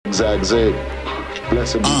Zag Zag.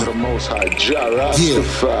 Blessed be to the Most High, Jah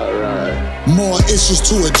Rastafari. More issues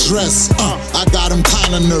to address. I got them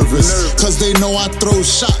kind of nervous, cause they know I throw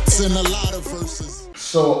shots in a lot of verses.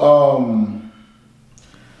 So,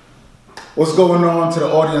 what's going on to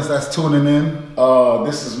the audience that's tuning in?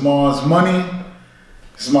 This is Mars Money.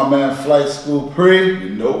 This is my man Flight School Pre. You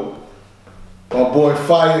know. My boy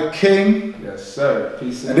Fire King. Yes, sir.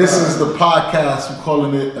 Peace and this is the podcast. We're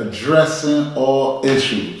calling it Addressing All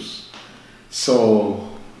Issues. So,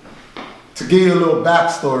 to give you a little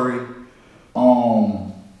backstory,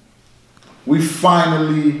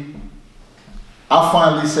 I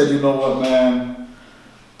finally said, you know what, man,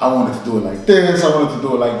 I wanted to do it like this, I wanted to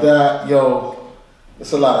do it like that. Yo,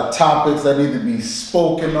 there's a lot of topics that need to be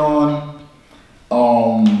spoken on.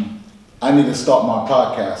 I need to start my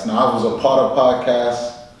podcast. Now, I was a part of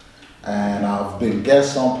podcasts, and I've been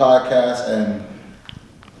guests on podcasts, and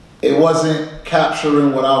it wasn't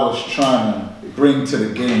capturing what I was trying to bring to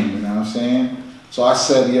the game, you know what I'm saying? So I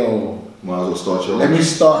said, yo, might as well start your let me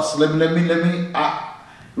start,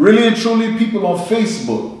 really and truly, people on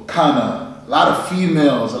Facebook, a lot of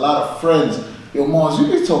females, a lot of friends. Yo, Mars, you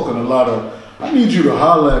be talking a lot of, I need you to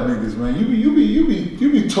holler at niggas, man. You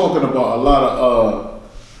be talking about a lot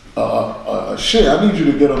of shit. I need you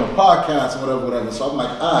to get on a podcast or whatever. So I'm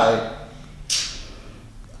like, alright,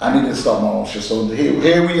 I need to start my own shit. So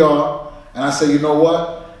here we are, and I say, you know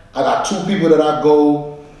what? I got two people that I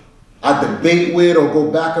debate with or go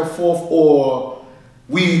back and forth, or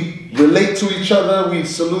we relate to each other, we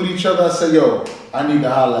salute each other. I say, yo, I need to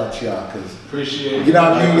holler at y'all, cause appreciate you know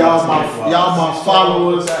what I mean? Y'all my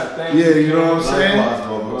followers. Yeah, you know what I'm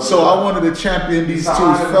saying? So I wanted to champion these two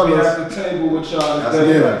fellas. At the table with y'all.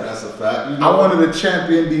 That's a fact. You know? I wanted to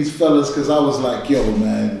champion these fellas because I was like, yo,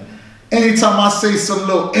 man, anytime I say some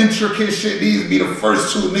little intricate shit, these be the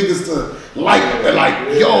first two niggas to like,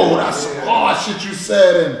 yo, that's some hard shit you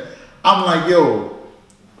said. And I'm like, yo,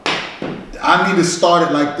 I need to start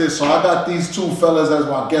it like this. So I got these two fellas as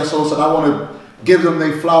my guest hosts, and I want to give them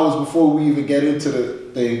their flowers before we even get into the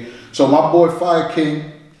thing. So my boy Fire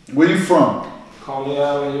King, where you from? Coney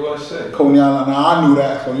Island, USA. Coney Island. Now I knew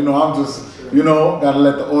that, so I'm just, gotta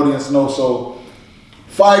let the audience know. So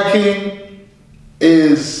Fire King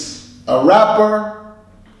is a rapper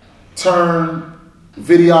turned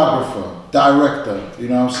videographer, director, you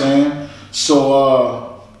know what I'm saying?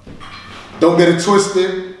 So don't get it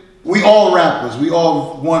twisted. We all rappers. We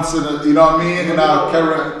all once in a, you know what I mean? In our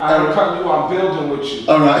career. I'm cutting you, I'm building with you.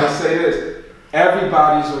 All right. I say this.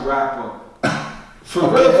 Everybody's a rapper. For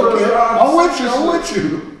real, okay. I'm with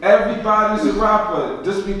you. Everybody's a rapper.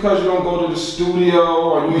 Just because you don't go to the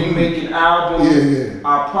studio or you ain't making albums,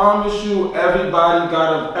 I promise you,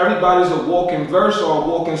 everybody's a walking verse or a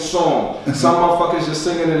walking song. Some motherfuckers just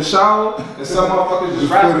singing in the shower, and some motherfuckers just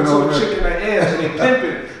rapping to a chick in the air and they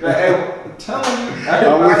pimping. I'm telling you,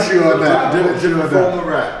 I'm with you on that.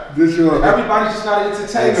 Everybody just not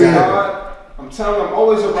entertainment, dog. I'm telling you, I'm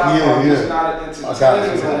always a rapper. I'm just not an entertainer. I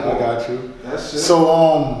got you. That's it. So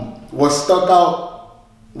what stuck out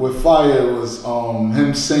with Fire was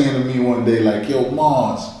him saying to me one day, like, yo,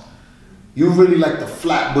 Mars, you really like the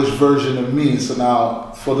Flatbush version of me. So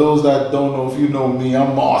now, for those that don't know, if you know me,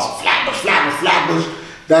 I'm Mars, Flatbush.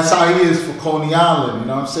 That's how he is for Coney Island, you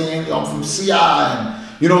know what I'm saying? I'm from CI, and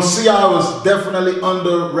CI was definitely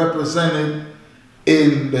underrepresented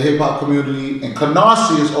in the hip-hop community, and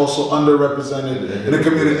Canarsie is also underrepresented in the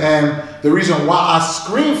community. And the reason why I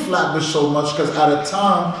scream Flatbush so much, because at a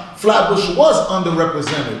time, Flatbush was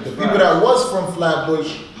underrepresented. The people that was from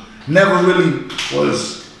Flatbush never really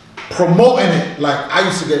was promoting it. Like, I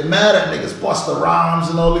used to get mad at niggas, Busta Rhymes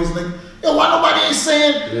and all these niggas. Yo, why nobody ain't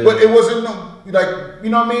saying? But it wasn't, like,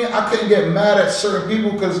 you know what I mean? I couldn't get mad at certain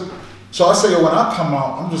people, because, so I say, yo, when I come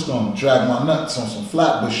out, I'm just gonna drag my nuts on some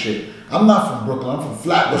Flatbush shit. I'm not from Brooklyn, I'm from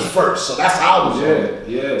Flatbush first, so that's how I was on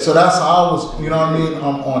it. So that's how I was, you know what I mean?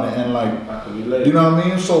 I'm on it, and like, you know what I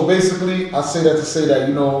mean? So basically, I say that to say that,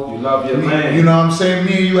 you love your man. You know what I'm saying?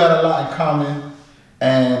 Me and you had a lot in common,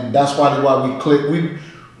 and that's why we clicked.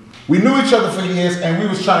 We knew each other for years, and we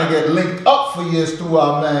was trying to get linked up for years through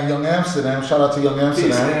our man, Young Amsterdam. Shout out to Young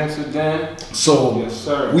Amsterdam. Peace, Amsterdam. So, yes,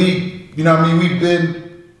 sir. We, you know what I mean? We've been,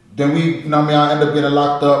 then we, you know what I mean, I ended up getting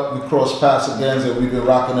locked up. We crossed paths again, and we've been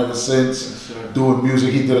rocking ever since, doing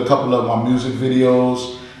music. He did a couple of my music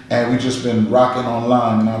videos, and we just been rocking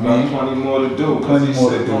online, you know what I mean? Plenty more to do. Plenty more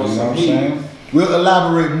to do, you know what I'm saying? We'll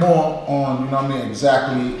elaborate more on, you know what I mean,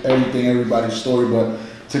 exactly everything, everybody's story, but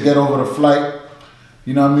to get over the Flight,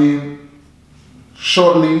 you know what I mean,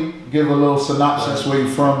 shortly, give a little synopsis where you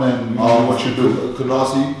from and what you do.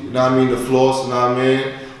 Canarsie, you know what I mean, the floss, you know what I mean?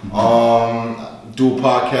 do a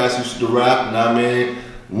podcast, used to rap, you know what I mean?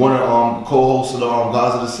 One of co-hosts of the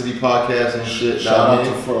Gods of the City podcast and shit. Shout out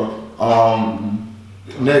to Fro.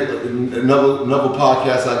 Another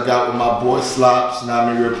podcast I got with my boy Slops, you know what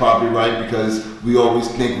I mean? We're probably right because we always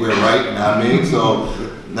think we're right, you know what I mean? So,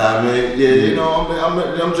 you know what I mean? Yeah, you know,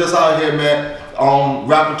 I'm just out here, man.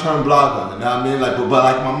 Rapper turned blogger, you know what I mean? Like, but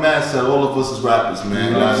like my man said, all of us is rappers,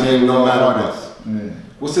 man. You know what I mean? No matter what. Yeah.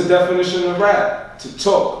 What's the definition of rap? To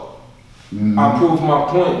talk. I prove my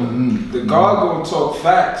point. The God gonna talk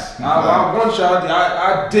facts. I want y'all.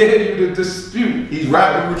 I dare you to dispute. He's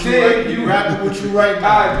rapping with you right. He's rapping with you right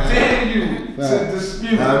now. I dare you to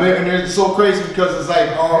dispute. I mean, and it's so crazy because it's like,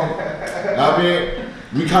 I mean,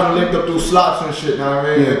 we kind of linked up through Slops and shit. You know what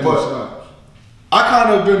I mean? Yeah, but I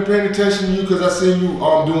kind of been paying attention to you because I seen you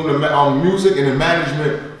doing the music and the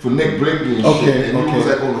management for Nick Blicky and shit. And you was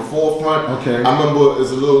like on the forefront. Okay. I remember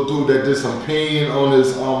there's a little dude that did some pain on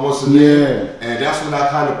his what's the name? And that's when I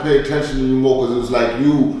kind of paid attention to you more because it was like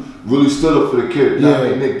you really stood up for the kid. You know what I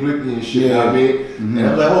mean? Nick Blicky and shit. You know what I mean? And I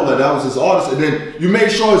was like, hold on, that was his artist. And then you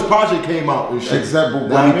made sure his project came out and shit. Exactly.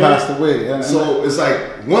 When he passed away. So it's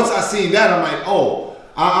like once I seen that, I'm like, oh.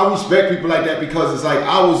 I respect people like that because it's like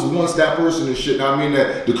I was once that person and shit. I mean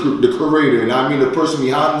that the curator and I mean the person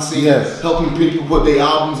behind the scenes helping people put their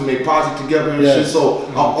albums and their project together and shit. So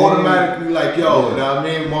I'm automatically like, yo, you know what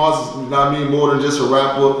I mean? Mars is, you know what I mean, more than just a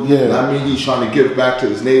rapper. You know what I mean? He's trying to give back to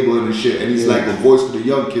his neighborhood and shit, and he's like a voice for the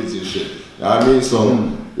young kids and shit. You know what I mean? So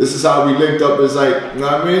this is how we linked up. It's like, you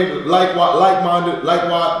know what I mean? Like-minded.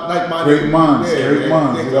 Great minds. Great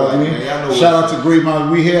minds. You know what I mean? Shout out to Great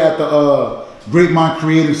Minds. We here at the Great Mind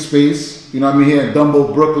Creative Space, you know what I mean, here in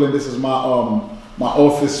Dumbo, Brooklyn. This is my my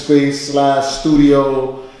office space /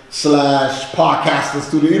 studio / podcasting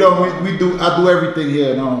studio. You know, I do everything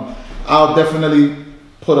here. And, I'll definitely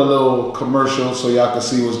put a little commercial so y'all can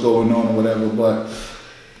see what's going on or whatever. But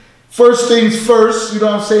first things first, you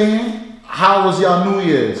know what I'm saying? How was y'all New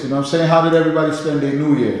Year's? You know what I'm saying? How did everybody spend their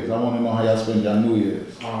New Year's? I want to know how y'all spend y'all New Year's.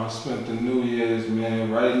 I spent the New Year's,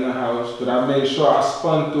 man, right in the house. But I made sure I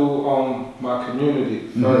spun through my community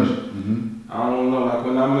first. I don't know, like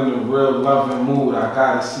when I'm in a real loving mood, I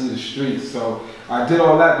gotta see the streets. So I did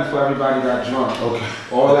all that before everybody got drunk. Okay.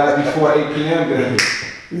 All that before 8 p.m. then.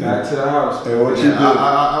 Back to the house. Hey, what you do?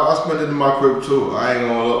 I spent it in my crib too. I ain't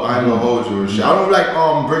gonna hold you and shit. I don't like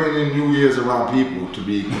bringing in New Year's around people. To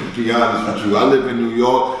be honest with you, I live in New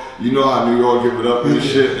York. You know how New York give it up and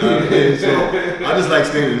shit. So I just like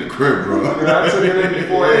staying in the crib, bro. I took it in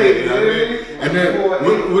before 8. And then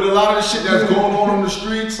with a lot of the shit that's going on the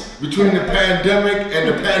streets between the pandemic and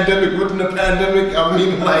the pandemic within the pandemic, I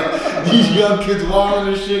mean like these young kids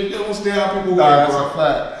wilding and shit. They don't stay out people way, That's bro. a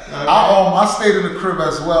fact. I stayed in the crib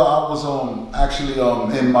as well. I was actually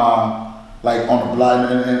in my on the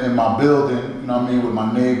block in my building, you know what I mean, with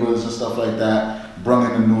my neighbors and stuff like that. Brung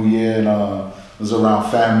in the New Year and was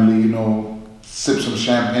around family, you know, sip some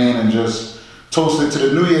champagne and just toasted to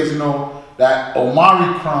the New Year's, you know. That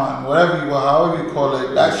Omicron, however you call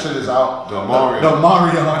it, that shit is out. The Omarion. The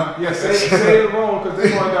Omarion. Yeah, say it wrong because they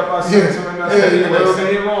going up by sentiment.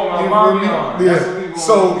 Say it wrong, Omarion. Yeah.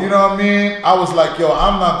 So, you know what I mean? I was like, yo,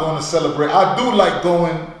 I'm not going to celebrate. I do like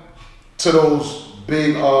going to those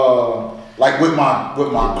big, like with my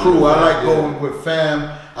crew. I like going with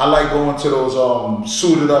fam. I like going to those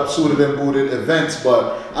suited and booted events,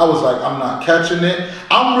 but I was like, I'm not catching it.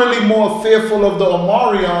 I'm really more fearful of the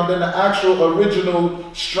Omarion than the actual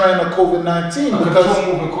original strain of COVID-19 because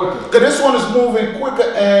moving quicker. Because this one is moving quicker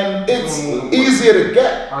and it's easier to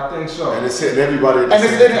get. I think so. And it's hitting everybody. And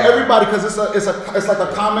it's hitting everybody because it's like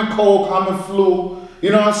a common cold, common flu.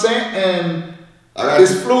 You know what I'm saying? And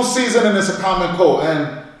it's flu season and it's a common cold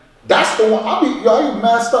and. That's the one. I be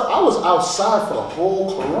messed up. I was outside for the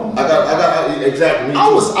whole corona. I got exactly. I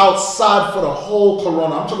was outside for the whole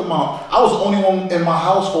corona. I'm talking about. I was the only one in my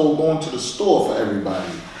household going to the store for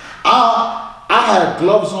everybody. I had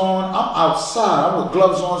gloves on. I'm outside. I'm with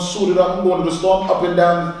gloves on, suited up. I'm going to the store. I'm up and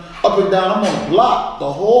down. I'm on the block.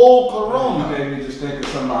 The whole corona. You made me just think of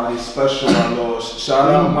somebody special I lost.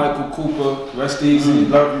 Shout out Michael Cooper. Rest easy.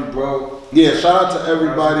 Love you, bro. Yeah, shout out to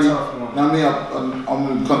everybody. I mean,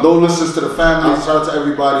 I'm condolences to the family. Shout out to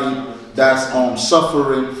everybody that's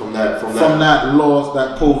suffering from that loss,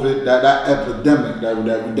 that COVID, that epidemic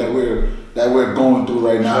that we're going through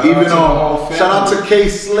right now. Even shout out to Kay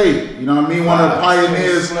Slay. You know what I mean? One of the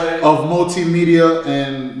pioneers of multimedia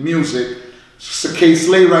and music. So Kay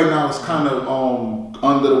Slay right now is kind of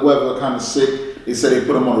under the weather, kind of sick. They said they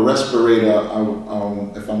put him on a respirator,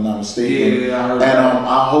 if I'm not mistaken. Yeah, I heard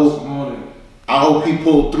and I hope he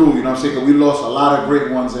pulled through, you know what I'm saying? Because we lost a lot of great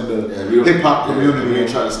ones in the hip hop community. We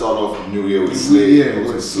didn't try to start off the new year with Slay. Yeah,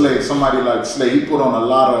 with Slay. Somebody like Slay, he put on a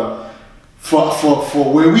lot of, for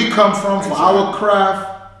where we come from, for our craft,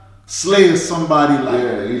 Slay is somebody like.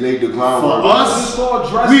 Yeah, he laid the groundwork. For us,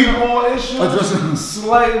 addressing all issues.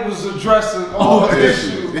 Slay was addressing all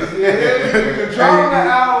issues. The drama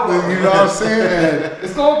hour. You know what I'm saying?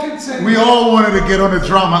 It's gonna continue. We all wanted to get on the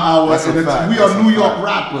drama hour. That's a fact. We are New York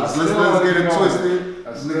rappers. Let's get it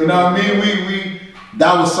twisted. You know what I mean? We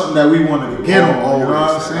that was something that we wanted to get on. You know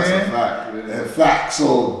what I'm saying? That's a fact.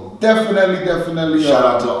 So definitely. Shout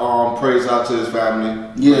out to praise out to his family.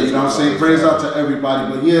 Yeah, you know what I'm saying? Praise out to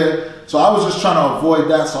everybody. But yeah, so I was just trying to avoid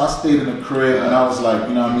that. So I stayed in the crib and I was like,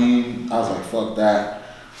 you know what I mean? I was like, fuck that.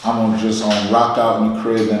 I'm gonna just rock out in the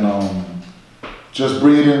crib and just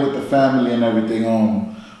breathe in with the family and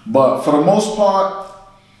everything. But for the most part,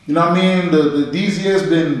 you know what I mean? These years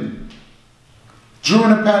been during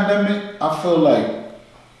the pandemic. I feel like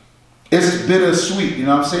it's bittersweet. You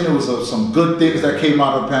know what I'm saying? There was some good things that came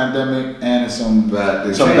out of the pandemic and some bad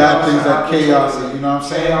things that chaos. You know what I'm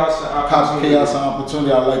saying? Chaos and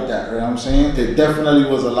opportunity. I like that. You know what I'm saying? There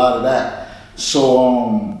definitely was a lot of that.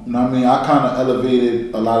 So you know what I mean? I kind of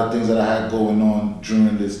elevated a lot of things that I had going on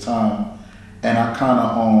during this time, and I kind of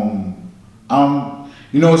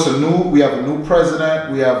you know, we have a new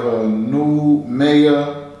president, we have a new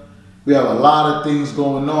mayor, we have a lot of things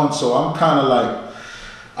going on. So I'm kind of like,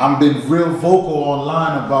 I've been real vocal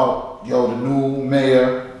online about the new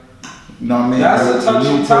mayor. You know what I mean? That's a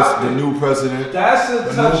touchy topic. The new president. That's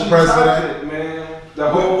a touchy topic, man.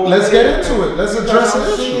 Let's get into it. Let's address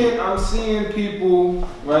it. I'm seeing people,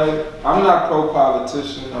 right? I'm not pro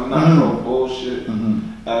politician. I'm not pro bullshit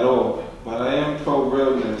at all. But I am pro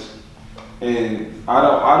realness, and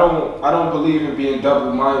I don't believe in being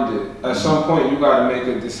double-minded. At some point, you gotta make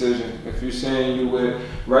a decision. If you're saying you with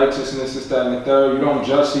righteousness, this, that, and the third, you don't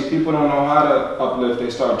judge. See, people don't know how to uplift. They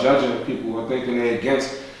start judging people or thinking they're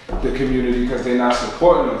against the community because they're not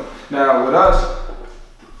supporting them. Now, with us,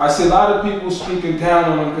 I see a lot of people speaking down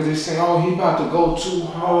on him because they say, oh, he about to go too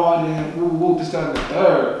hard and woo, this, that, and the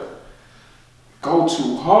third. Go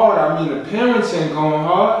too hard? I mean, the parents ain't going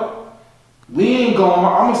hard. We ain't going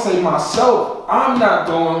hard. I'm going to say myself, I'm not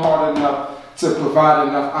going hard enough to provide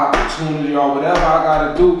enough opportunity or whatever I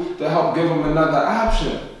got to do to help give them another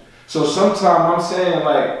option. So sometimes I'm saying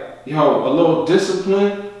like, a little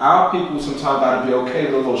discipline. Our people sometimes got to be okay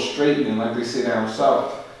with a little straightening, like they say down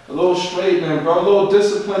south. A little straightening, bro. A little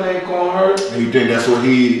discipline ain't gonna hurt. And you think that's what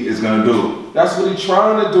he is gonna do? That's what he's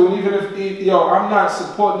trying to do. Even if I'm not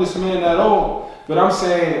supporting this man at all. But I'm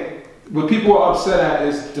saying what people are upset at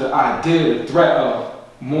is the idea, the threat of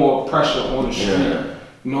more pressure on the street. Yeah.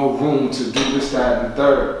 No room to do this, that, and the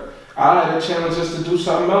third. I had a challenge just to do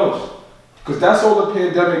something else. Because that's all the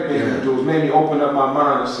pandemic made me do, is made me open up my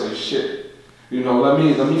mind and say, shit, let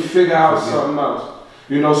me figure out something else.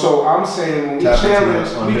 So I'm saying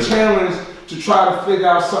when we challenge to try to figure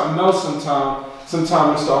out something else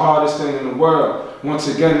sometimes it's the hardest thing in the world.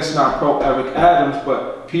 Once again, it's not pro Eric Adams,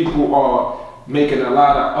 but people are making a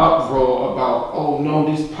lot of uproar about, oh no,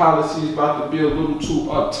 these policies about to be a little too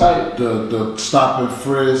uptight. The stop and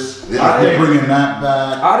frisk, bringing that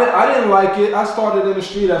back. I didn't like it. I started in the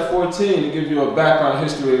street at 14 to give you a background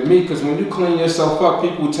history of me, because when you clean yourself up,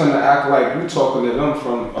 people tend to act like you talking to them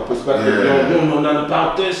from a perspective, you don't know nothing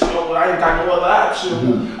about this, I ain't got no other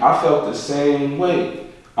option. I felt the same way.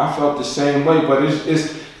 But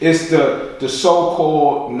it's the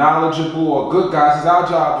so-called knowledgeable or good guys. It's our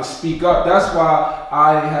job to speak up. That's why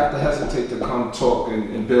I have to hesitate to come talk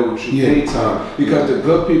and build with you anytime. Because the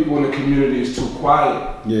good people in the community is too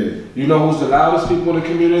quiet. Yeah. You know who's the loudest people in the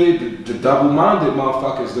community? The double-minded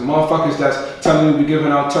motherfuckers. The motherfuckers that's telling you we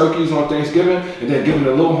giving out turkeys on Thanksgiving and then giving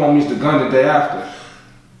the little homies the gun the day after.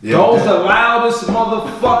 Yeah, those the loudest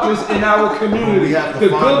motherfuckers in our community. The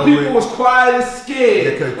good people was quiet and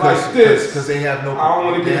scared like this. Because they have no, I don't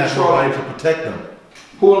want to get in trouble. Nobody to protect them.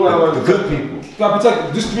 Who are the good people? Got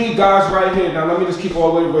protect just 3 guys right here. Now let me just keep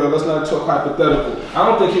all the way real. Let's not talk hypothetical. I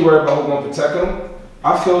don't think he worried about who's going to protect him.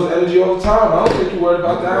 I feel his energy all the time. I don't think he worried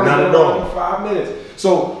about that. Not at all. 5 minutes.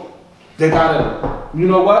 So they gotta, you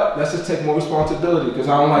know what? Let's just take more responsibility, because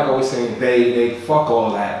I don't like always saying they fuck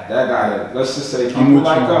all that. That gotta, let's just say people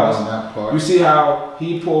like us. You see how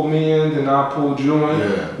he pulled me in, then I pulled you in.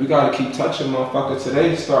 Yeah. We gotta keep touching motherfuckers till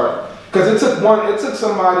they start. Because it took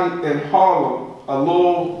somebody in Harlem, a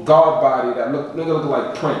little guard body that looked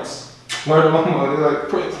like Prince. Word of my mother, like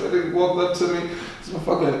Prince. They walked up to me. This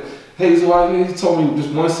motherfucker Hazel, he told me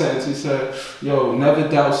just one sentence. He said, "Yo, never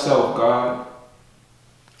doubt self, God.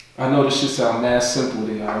 I know this shit sound mad simple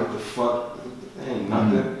to y'all. What the fuck? Ain't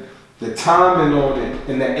nothing. The timing on it,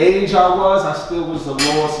 and the age I was, I still was a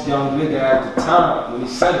lost young nigga at the time. When he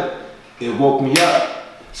said it woke me up.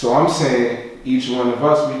 So I'm saying, each one of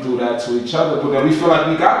us, we do that to each other, but then we feel like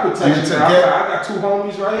we got protection. I got two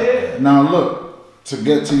homies right here. Now look, to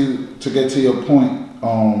get to your point,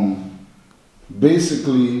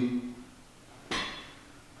 basically,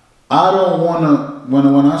 I don't wanna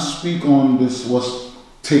when I speak on this, what's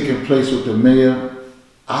taking place with the mayor,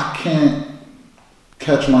 I can't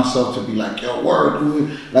catch myself to be like, yo, word,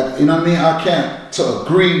 like, you know what I mean? I can't to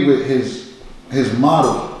agree with his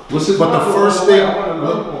motto. What's his but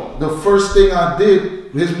motto? The first thing I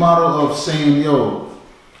did, his motto of saying, yo,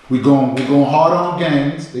 we going hard on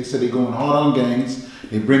gangs. They said they going hard on gangs.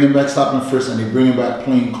 They bringing back stop and frisk, and they bringing back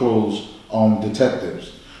plain clothes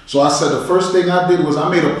detectives. So I said the first thing I did was I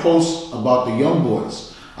made a post about the young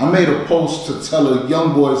boys. I made a post to tell the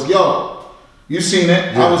young boys, yo, you seen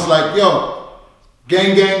it? Yeah. I was like, yo,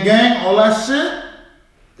 gang, all that shit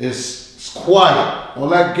is quiet. All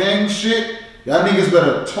that gang shit, y'all niggas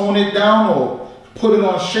better tone it down or put it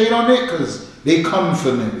on shade on it, cause they coming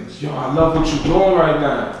for niggas. Yo, I love what you're doing right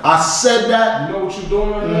now. I said that. You know what you're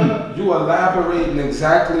doing right now? You elaborating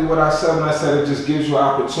exactly what I said when I said it just gives you an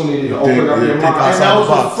opportunity to open up your mind. And that was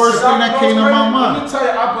the first thing that came to my mind. Let me tell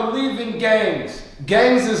you, I believe in gangs.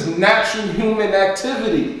 Gangs is natural human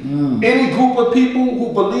activity. Any group of people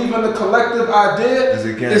who believe in the collective idea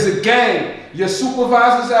is a gang. Your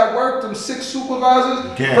supervisors at work, them 6 supervisors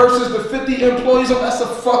versus the 50 employees, that's a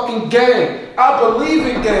fucking gang. I believe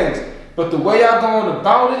in gangs. But the way I going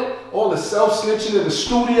about it, all the self-snitching in the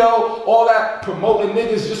studio, all that promoting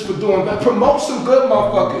niggas just for doing that, promote some good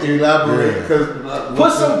motherfuckers. Elaborate.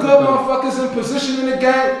 Put some good motherfuckers in position in the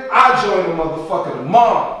gang, I join the motherfucker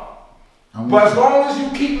tomorrow. But as long as you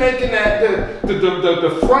keep making that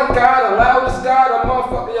the front guy, the loudest guy, the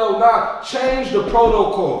motherfucker, yo, nah, change the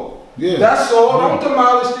protocol. Yeah. That's all. Don't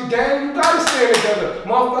demolish the gang. You gotta stand together.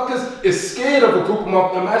 Motherfuckers is scared of a group of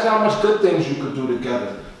motherfuckers. Imagine how much good things you could do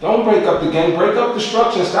together. Don't break up the gang. Break up the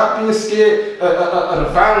structure. Stop being scared of the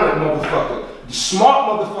violent motherfucker. The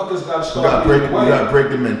smart motherfuckers gotta start being away. You gotta break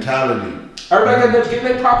the mentality. Everybody got to get in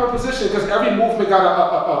their proper position, because every movement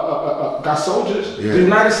got soldiers. Yeah. The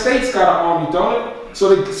United States got an army, don't it?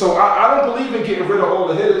 So I don't believe in getting rid of all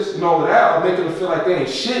the hitters and all of that, or making them feel like they ain't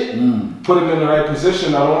shit. Put them in the right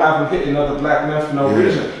position. I don't have them hitting other black men for no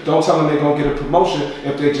reason. Don't tell them they're gonna get a promotion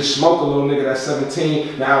if they just smoke a little nigga that's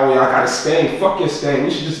 17. Now y'all got a stain. Fuck your stain.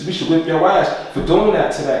 We should whip your ass for doing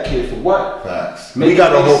that to that kid for what? Facts. We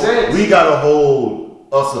gotta hold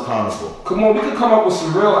us accountable. Come on, we can come up with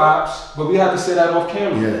some real ops, but we have to say that off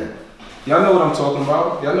camera. Yeah. Y'all know what I'm talking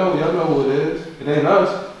about. Y'all know who it is. It ain't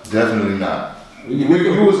us. Definitely not.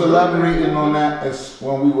 You was elaborating on that as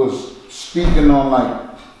when we was speaking on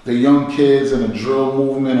like the young kids and the drill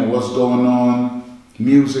movement and what's going on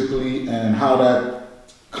musically and how that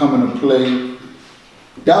come into play.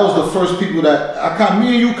 That was the first people that me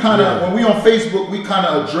and you kind of, when we on Facebook, we kind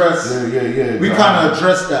of address. We kind of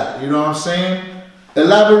address that. You know what I'm saying?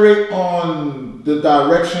 Elaborate on the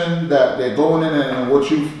direction that they're going in and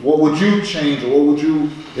what would you change, or what would you,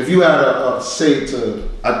 if you had a say to?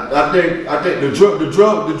 I think the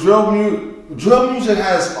drill music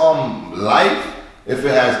has life if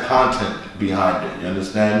it has content behind it. You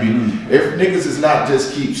understand me? If niggas is not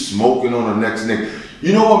just keep smoking on the next nigga.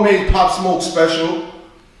 You know what made Pop Smoke special?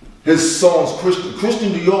 His songs,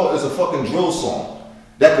 Christian Dior is a fucking drill song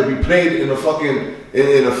that could be played in a fucking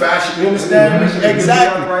in a fashion. You understand me?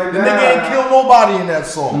 Exactly. The nigga ain't kill nobody in that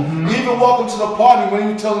song. Even Welcome to the Party, when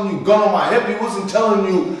he was telling you gun on my hip, he wasn't telling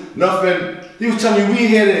you nothing. He was telling you we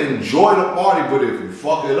here to enjoy the party, but if you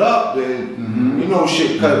fuck it up, then you know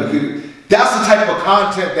shit. That's the type of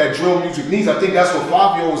content that drill music needs. I think that's what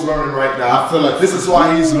Fabio is learning right now. I feel like this is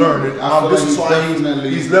why he's learning. This is why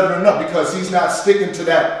he's leveling up, because he's not sticking to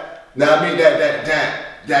that. Now I mean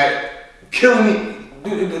that killing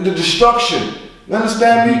the destruction. You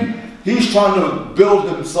understand me? He's trying to build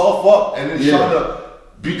himself up and then trying to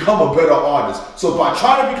become a better artist. So by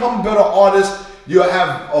trying to become a better artist, you'll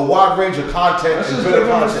have a wide range of content and better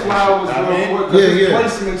content. His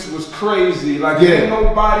placements was crazy. Like ain't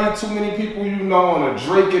nobody, too many people you know on a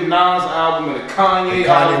Drake and Nas album and a Kanye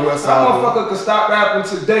album. West that motherfucker could stop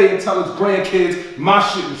rapping today and tell his grandkids my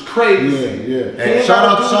shit was crazy. And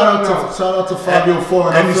shout out to Fabio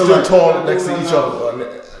Foreign. And he stood tall next to each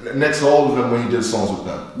other. Next to all of them when he did songs with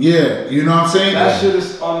them. Yeah, you know what I'm saying? That shit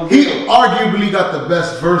is unreal. He arguably got the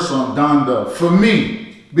best verse on Donda for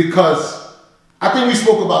me, because I think we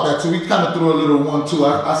spoke about that too. We kind of threw a little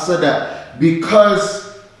 1-2. I said that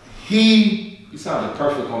because he He sounded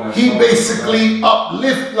perfect on that He song. basically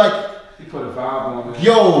uplift like. He put a vibe on it.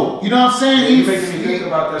 Yo, you know what I'm saying? He making me think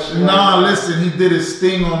about that shit. Nah, listen, he did his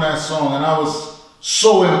thing on that song, and I was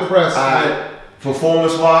so impressed.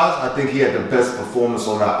 Performance-wise, I think he had the best performance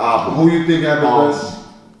on that album. Who you think had the best?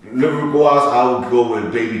 Lyrical-wise, I would go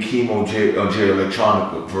with Baby Keem on Jay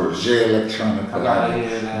Electronica verse. Jay Electronica. I gotta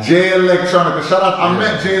hear that. Jay Electronica. Shout out! I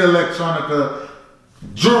met Jay Electronica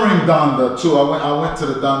during Donda too. I went to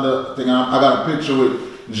the Donda thing. I got a picture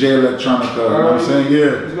with Jay Electronica. You know what I'm saying?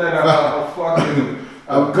 Yeah. He's like a fucking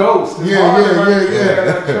a ghost. It's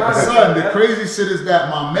Yeah. Son, the crazy shit is that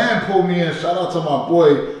my man pulled me in. Shout out to my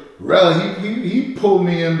boy Rel. He pulled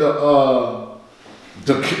me in the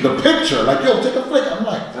picture. Like, yo, take a flick. I'm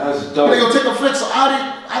like, that's dope. Yo, take a flick. So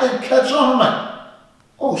I didn't catch on. I'm like,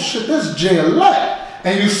 oh shit, this is Jay Elect.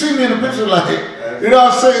 And you see me in the picture, like, you know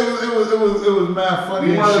what I'm saying? It was mad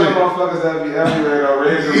funny and shit. One of them motherfuckers that be everywhere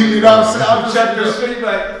already. You know what I'm saying? I'm just check your shit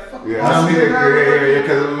like. Yeah, I see it.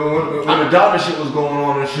 Because when the Donda shit was going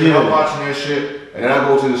on and shit, I'm watching that shit, and then I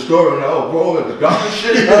go to the store and I'm like, oh, bro, the Donda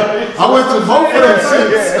shit. I went to both of them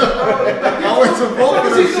shits. I went to both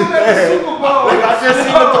of them shits. Like, I just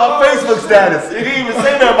seen it on Facebook status. He didn't even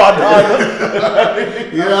say that about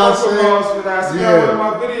Donda. You know what I'm saying? Yeah. One of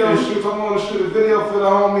my video shoots, I'm going to shoot a video for the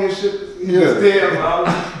homie and shit. He was there,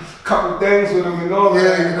 couple things with him and all that.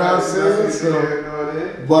 Yeah, you know what I'm saying? So,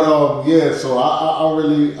 but yeah, so I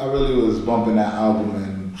really was bumping that album,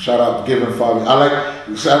 and shout out Giving Fabio.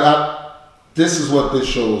 This is what this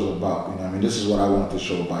show is about, you know what I mean? This is what I want this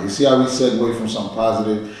show about. You see how we segue from something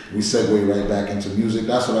positive, we segue right back into music.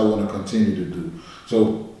 That's what I want to continue to do.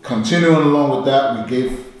 So continuing along with that, we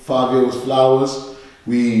gave Fabio his flowers.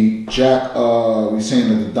 We saying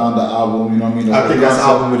the Donda album, you know what I mean? I think that's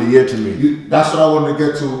album of the year to me. That's what I wanted to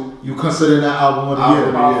get to. You consider that album of the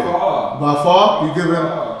year? By far. By far? You give him?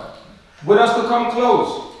 What else could come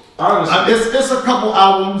close? Honestly. It's a couple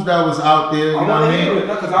albums that was out there, you know what I mean?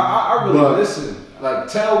 Because I really listen. Like,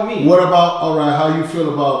 tell me. What about, alright, how you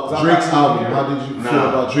feel about Drake's album? How did you feel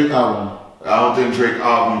about Drake's album? I don't think Drake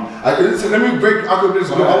album. Let me break. I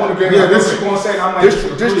want to get. Yeah, this is going to say. I'm like,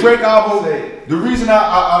 this Drake album. The reason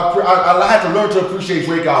I had to learn to appreciate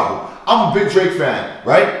Drake album. I'm a big Drake fan,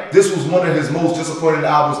 right? This was one of his most disappointing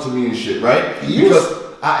albums to me and shit, right?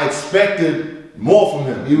 Because I expected more from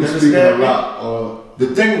him. He was speaking a lot.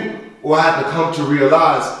 The thing I had to come to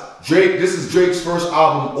realize, Drake. This is Drake's first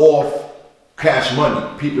album off Cash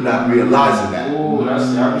Money. People not realizing that. Oh,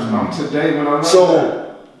 I'm today when I'm so.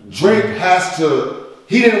 Drake has to,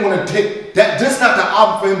 he didn't want to take, this not the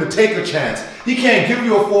album for him to take a chance. He can't give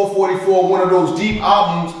you a 444, one of those deep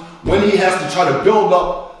albums, when he has to try to build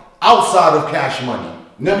up outside of Cash Money.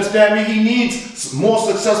 You understand me? He needs more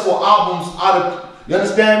successful albums you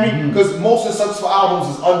understand me? Because most successful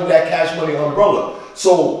albums is under that Cash Money umbrella.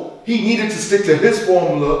 So he needed to stick to his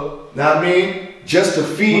formula, know what I mean? Just to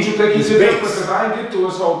feed his base. What you think he did different? Because I didn't get through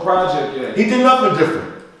his whole project yet. He did nothing different.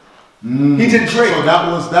 He did Drake. So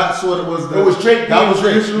that's what it was. It was Drake. That was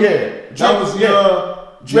Drake. Yeah. That was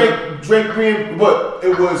Drake being, but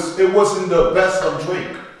it wasn't the best of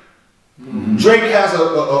Drake. Drake has a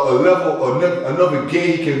level, another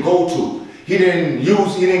gate he can go to. He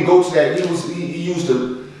didn't go to that. He used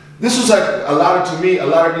the. This was like a lot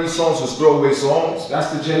of these songs was throwaway songs. That's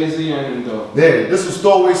the Jay-Z and though. Yeah, this was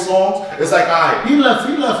throwaway songs. It's like, alright. He left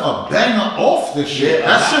a banger off this shit. Yeah,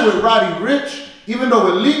 that shit with Roddy Ricch. Even though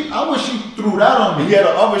it leaked, I wish he threw that on me. He had the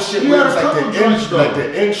other shit where it was like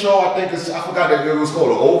the intro, I forgot that it was called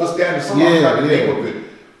an overstand or something. I forgot the name of it.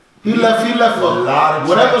 He left a lot of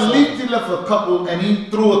whatever leaked, he left a couple, and he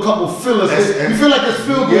threw a couple fillers. You feel like it's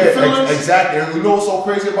filled with fillers? Exactly. And you know what's so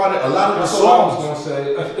crazy about it? A lot of the songs. I was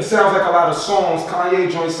gonna say. It sounds like a lot of songs.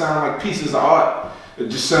 Kanye joints sound like pieces of art. It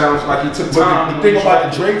just sounds like he took time. But the thing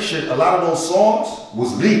about the Drake shit, a lot of those songs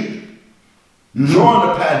was leaked. During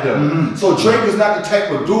the pandemic. So Drake is not the type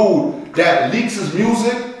of dude that leaks his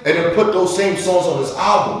music and then put those same songs on his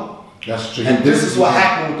album. That's true. And this is what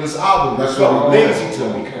happened with this album. That's what lazy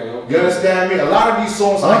to me. You understand me? A lot of these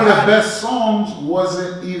songs. One of the best songs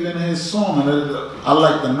wasn't even his song. I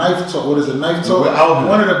like the Knife Talk. What is it? Knife Talk.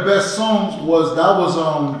 One of the best songs was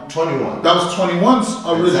 21. That was 21's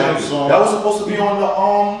original song. That was supposed to be on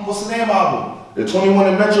the what's the name album? The 21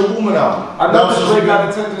 and Metro Boomin album. I know that Drake got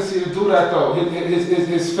a tendency to do that though.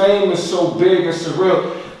 His fame is so big and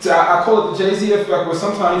surreal. I call it the Jay-Z effect, where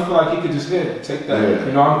sometimes you feel like he could just take that. Yeah.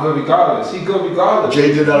 You know, I'm good regardless. He good regardless.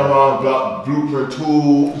 Jay did that around Blueprint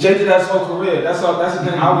 2. Jay did that his whole career. That's the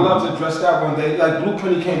thing. I would love to address that one day. Like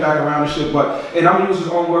Blueprint, he came back around and shit, and I'm gonna use his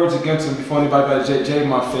own words against him before anybody. Jay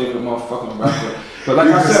my favorite motherfucking rapper. But like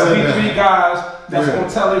I said, we three guys that's gonna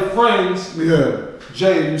tell their friends,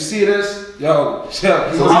 Jay, you see this? Yo, so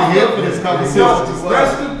we here for this conversation.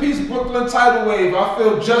 Rest in peace, Brooklyn Tidal Wave. I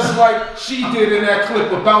feel just like she did in that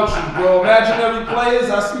clip about you, bro. Imaginary players,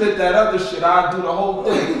 I spit that other shit. I do the whole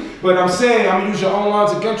thing. But I'm saying, I'm gonna use your own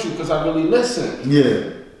lines against you because I really listen.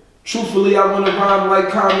 Yeah. Truthfully, I want to rhyme like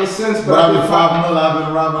common sense, but I've been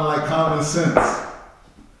rhyming like common sense.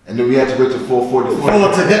 And then we had to wait to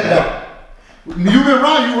 444 to get that. You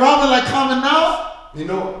rhyming like common now? You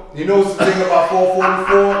know the thing about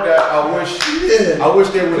 444 that I wish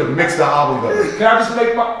they would have mixed the album better. Can I just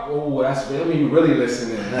make my? Oh, I mean, you really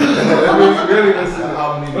listening. I mean, you really listening.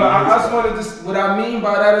 But I just wanted to. What I mean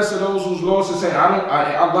by that is to those who's lost is saying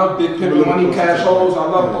I love Big Pimpin', Money, Cash Holes. I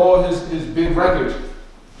love all his big records.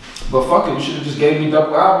 But fuck it, you should have just gave me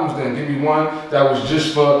double albums then. Give me one that was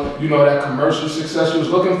just for, that commercial success you was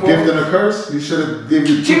looking for. Gift and a Curse? You should have given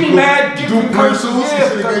you Give me mad gift and curses,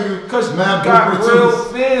 because you got real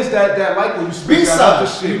fans that like when you speak that other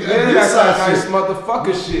shit. Yeah, that's that nice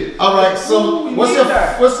motherfucker shit. Alright, so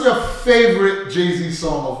what's your favorite Jay-Z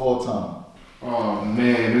song of all time? Oh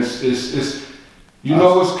man, it's you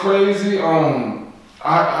know what's crazy?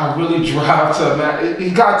 I really drive to man. He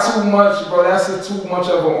got too much, bro. That's too much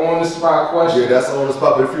of an on-the-spot question. Yeah, that's on the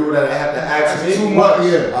spot. But if you were to have to ask me, too much.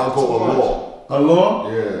 I'll go Allure. Allure?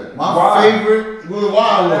 Yeah. My favorite.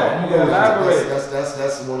 Why Allure? You can elaborate.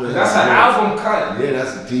 That's one of the. That's an album cut. Yeah,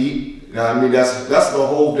 that's deep. You know what I mean? That's the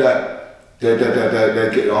whole that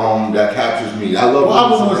captures me. I love.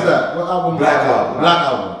 What album was that? What album? Black Album. Black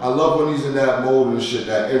Album. I love when he's in that mode and shit,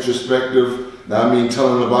 that introspective. I mean,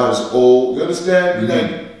 telling about his old. You understand? Now,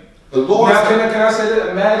 can I say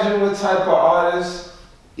that? Imagine what type of artist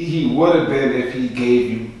he would have been if he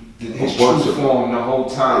gave you his true form the whole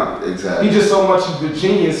time. Exactly. He just so much of a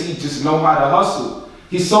genius. He just know how to hustle.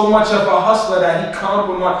 He's so much of a hustler that he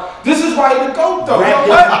compromised. This is why he the GOAT though.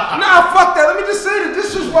 Nah, fuck that. Let me just say that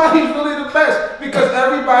this is why he's really the best. Because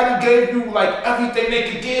everybody gave you like everything they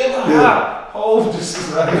could give. This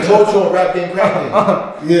is like I told you on Rap Game Cracking.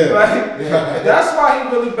 That's why he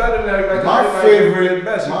really better than everybody. My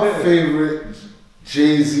favorite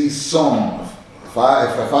Jay-Z song.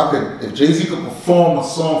 If Jay-Z could perform a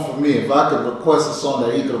song for me, if I could request a song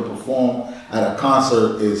that he could perform at a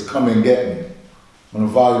concert, is "Come and Get Me" on the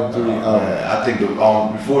Volume 3 album. I think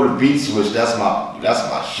before the beat switch, that's my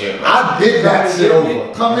shit. I did that shit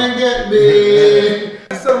over. Come and get me.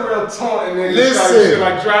 It's a real taunting nigga. Listen,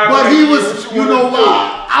 but he was, you know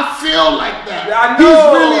what? I feel like that. I know. He's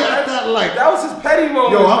really at that like. That was his petty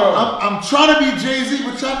moment. Yo, I'm trying to be Jay-Z,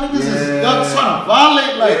 but y'all niggas is trying to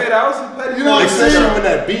violate like. Yeah, that was his petty moment. You know what I'm saying? When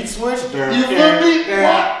that beat switch, you feel me?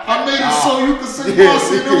 What? I made it so you could sing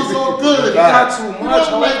Bossy and it was all good. You got too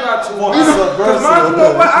much. You got too much. Because you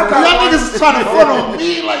know what? Y'all niggas is trying to front on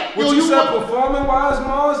me like. What you said performing wise,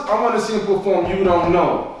 Mars? I want to see him perform. You don't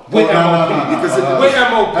know. With MOP. With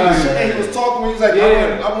MOP. And he was talking when he was like, he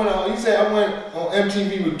said I went on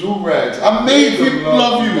MTV with do-rags. I made people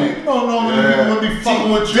love you. You don't know when people be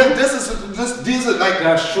fucking with you. These are like,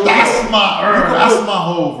 that's true. That's my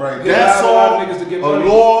hove right there. That song,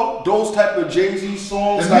 Allure, those type of Jay-Z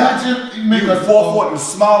songs. Imagine you make a 440,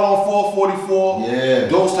 Smile on 444. Yeah.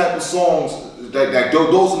 Those type of songs,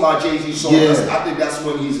 those are my Jay-Z songs. Yeah. I think that's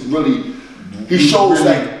when he's really, he shows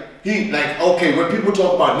really, okay, when people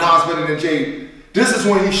talk about Nas better than Jay, this is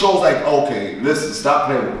when he shows like, okay, listen, stop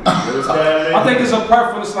playing with me. I think it's a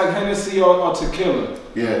preference like Hennessy or tequila.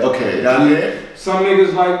 Yeah, okay. Some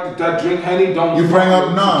niggas like that drink Henny don't. You bring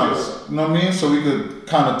up Nas, you know what I mean? So we could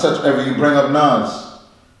kind of touch you bring up Nas.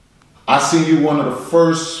 I see you one of the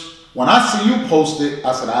first, when I see you post it,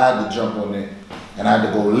 I said I had to jump on it and I had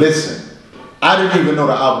to go listen. I didn't even know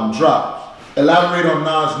the album dropped. Elaborate on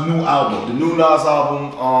Nas' new album. The new Nas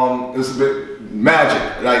album is a bit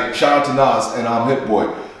magic. Like, shout out to Nas and Hit Boy.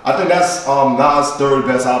 I think that's Nas' third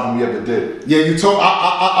best album he ever did. Yeah, you told.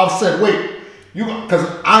 I said, wait, because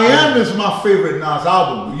I Am is my favorite Nas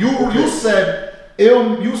album. You said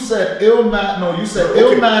Illmatic. No, you said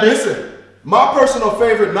Illmatic. Listen, my personal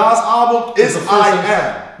favorite Nas album is I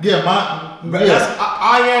Am. Yeah,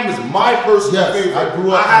 I Am is my personal favorite. I grew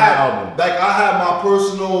up on that album. Like, I have my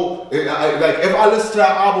personal, like, if I listen to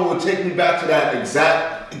that album, it would take me back to that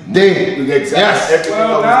exact day.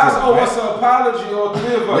 Well, Nas owes us an apology, all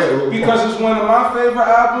three of us, because it's one of my favorite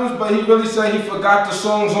albums, but he really said he forgot the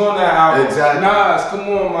songs on that album. Exactly. Nas, come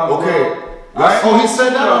on, my bro. Right? He said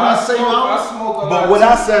that on that same album? I smoke a lot. But what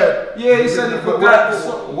I said... Yeah, he said he forgot.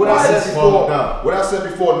 What I said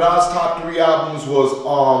before, Nas' top 3 albums was...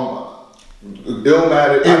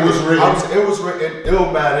 Illmatic. It was written.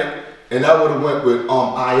 Illmatic, and I would have went with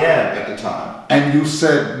I Am at the time. And you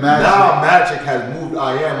said Magic. Now Magic has moved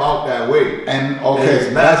I Am out that way. And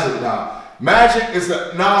it's Magic now. Magic is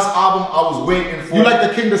the Nas album I was waiting for. You like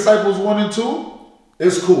the King Disciples 1 and 2?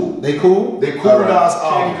 It's cool. They cool? They cool. Nas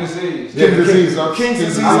album. King Disease. King Disease. King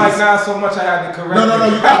Disease. I like Nas so much I had to correct. No,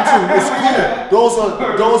 you got to. It's cool.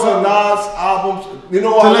 Those are Nas albums. You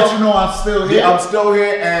know what? To let you know I'm still here. Yeah, I'm still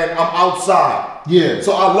here and I'm outside. Yeah.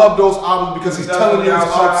 So I love those albums because he's telling you he's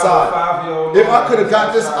outside. If I could have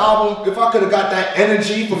got this album, if I could have got that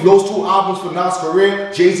energy from those 2 albums for Nas' career,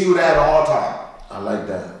 Jay-Z would have had a hard time. I like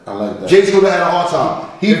that. Jay-Z would have had a hard time.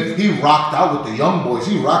 He rocked out with the young boys.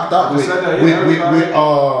 He rocked out with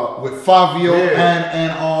Fabio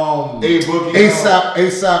and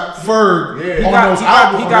ASAP Ferg. Yeah. He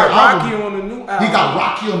got Rocky on the new album. He got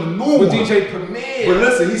Rocky on the new with one. DJ Premier. But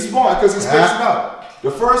listen, he's smart because he's spacing out.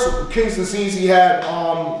 The first King's Disease he had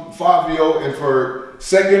Fabio and Ferg.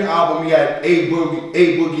 Second album he had A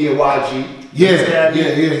Boogie and YG. Yeah.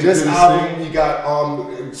 This album he got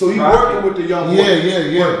so he working with the young boys.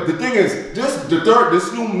 Yeah. But the thing is,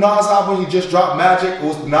 this new Nas album he just dropped, Magic,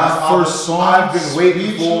 was Nas' first song. I've been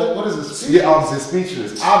waiting for. What is this? Yeah, it's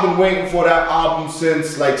Speechless. I've been waiting for that album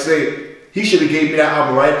since, like, say, he should have gave me that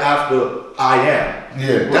album right after I Am.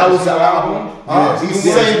 Yeah, that was the album. He's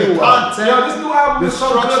saying the content. Yo, this new album is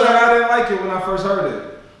so good that I didn't like it when I first heard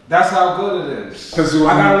it. That's how good it is. I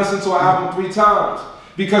gotta listen to an album 3 times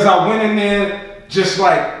because I went in there just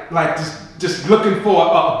just looking for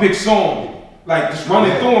a big song, like just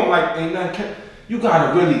running through them like ain't nothing. You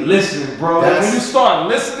gotta really listen, bro. Like, when you start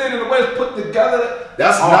listening and the way it's put together,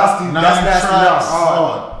 that's nasty. That's nasty.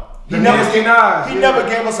 He never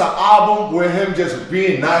gave us an album with him just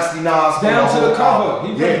being nasty Nas down to the cover.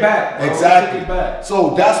 He went back, bro. Exactly. Back.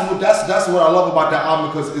 So that's what I love about that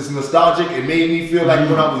album because it's nostalgic. It made me feel like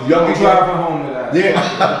when I was young. I'm driving home to that. Yeah,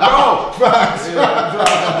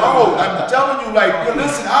 bro, I'm telling you, like, yo,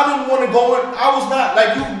 listen, I didn't want to go in. I was not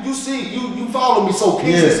like you follow me. So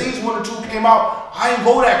King's Disease 1 and 2 came out. I didn't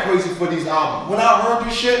go that crazy for these albums. When I heard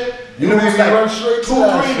this shit, it was like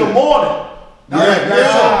 2-3 in the morning.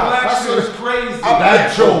 Black shit is crazy. Oh my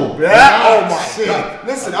God.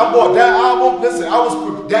 Listen, I bought that album. Listen,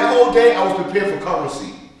 that whole day I was prepared for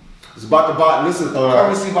Currency. It's about to buy. Listen,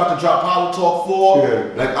 Currency about to drop Power Talk 4.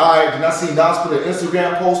 Yeah. Like, alright, then I see Nas put an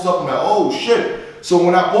Instagram post up. I'm like, oh shit. So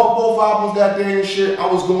when I bought both albums that day and shit, I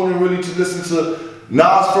was going in really to listen to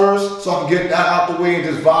Nas first, so I can get that out the way and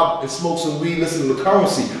just vibe and smoke some weed, listen to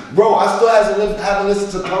Currency. Bro, I still haven't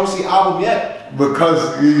listened to Currency album yet. Because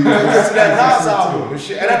you listen to that Nas album and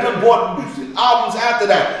shit. And I've been bought albums after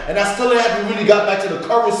that. And I still haven't really got back to the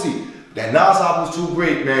Currency. That Nas album's too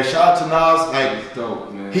great, man. Shout out to Nas. Like,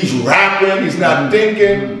 dope, man. He's rapping, he's not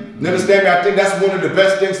thinking. You understand me? I think that's one of the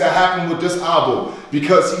best things that happened with this album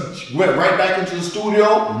because he went right back into the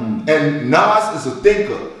studio and Nas is a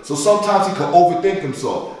thinker. So sometimes he can overthink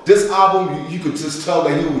himself. This album, you could just tell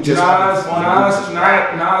that he was just Nas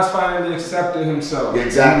finally accepted himself.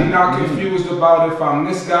 Exactly. He's not confused about if I'm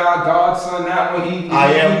this guy, Godson, that one.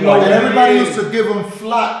 I am. And everybody used to give him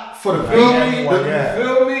flack for the beat.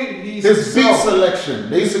 Feel me? His beat selection,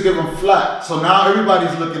 they used to give him flack. So now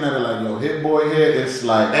everybody's looking at it like, yo, Hit Boy here, it's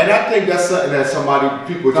like. And I think that's something that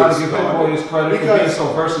people just give Hit Boy his credit for being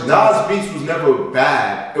so versatile. Nas beats was never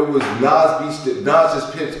bad. It was Nas beats that Nas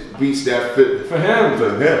just picked beats that fit for him.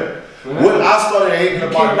 When I started hating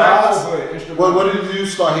about Nas, what did you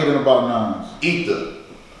start hating about Nas? Ether.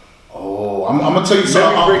 Oh, I'm gonna tell you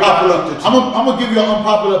something unpopular. I'm gonna give you an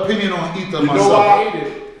unpopular opinion on Ether myself. You know why I hate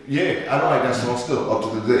it? Yeah, I don't like that song still up to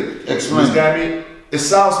the day. Explain. You understand me? It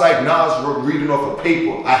sounds like Nas reading off a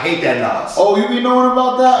paper. I hate that Nas. Oh, you be knowing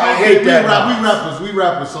about that? I hate that. We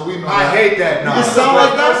rappers, so we know. I hate that Nas. It sound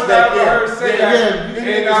like that.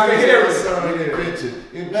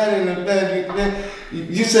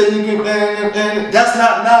 You say you can bang. That's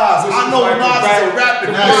not Nas. I know Nas is a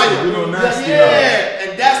rapper. Yeah,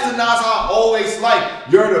 and that's the Nas I always like.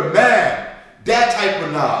 You're the man. That type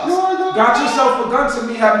of Nas. Got Yourself a Gun to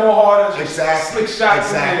me had more heart and slick shots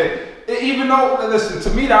in there. Even though, listen, to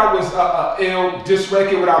me that was ill diss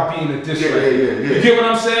record without being a diss record. Yeah. You get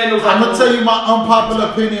what I'm saying? I'm gonna tell you my unpopular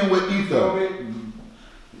opinion with Ether.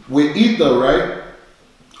 With Ether, right?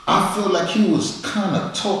 I feel like he was kind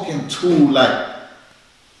of talking too like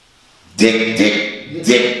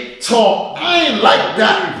dick talk. I ain't like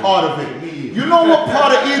that part of it. You know what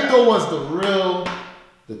part of Ether was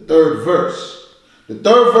the third verse. The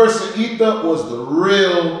third verse of Ether was the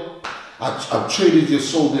real. I've traded your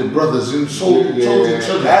soul to brothers and soul to children.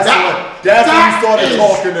 That's when you started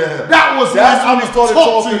talking to him. That was when I started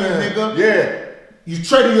talking to him, nigga. Yeah. You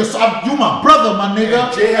traded yourself. You my brother, my nigga.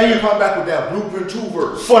 And Jay had to come back with that Blueprint 2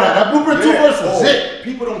 verse. For that Blueprint 2 verse was it.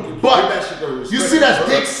 People don't give But that shit the respect. you see that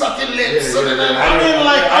dick sucking lips. Yeah.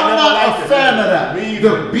 I'm not a fan of that.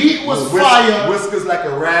 The beat was fire. Whiskers like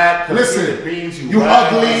a rat. Listen, beans, you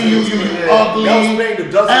ugly, you ugly,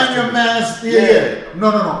 and your man's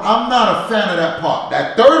No. I'm not a fan of that part.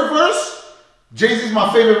 That third verse, Jay-Z's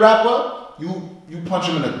my favorite rapper. You punch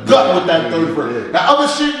him in the gut with that third verse. That other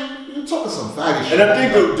shit. You talking some faggot shit. And I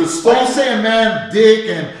think the song, you saying, man, dick,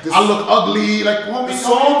 and I look ugly, like homie. The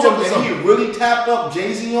song that he really tapped up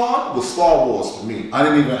Jay-Z on was Star Wars to me. I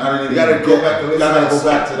didn't even. You gotta go back to listen. Gotta go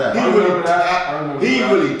back to that. He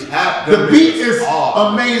really tapped. The beat is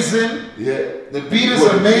amazing. Yeah, the beat is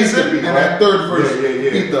amazing, and that third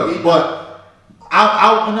verse, But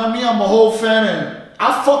I'm a whole fan, and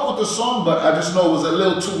I fuck with the song, but I just know it was a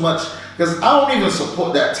little too much because I don't even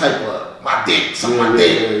support that type of. My dick, suck my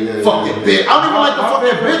dick, fuck your bitch. I don't even like the fuck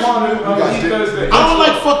your bitch. I don't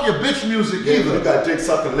like fuck your bitch music either. You got dick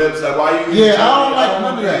sucking lips, like why you? Yeah, I don't like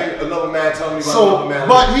none of that. Another man telling me about another man.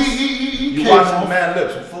 But he you watch some man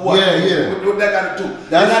lips for what? Yeah. What that got to do?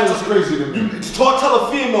 That was crazy to me. Tell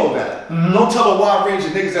a female that. Don't tell a wide range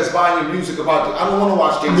of niggas that's buying your music about. I don't want to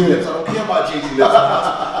watch Jay-Z lips. I don't care about Jay-Z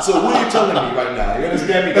lips. So what are you telling me right now? You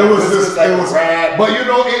understand me? It was just like a rat. But you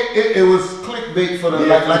know, it was clickbait for the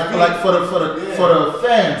for the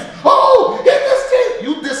fans. Oh, hit this thing.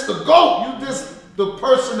 You diss the GOAT. You diss the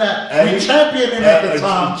person that we championed him at the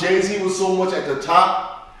time. Jay-Z was so much at the top.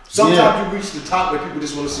 Sometimes you reach the top where people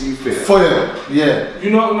just want to see you fail. You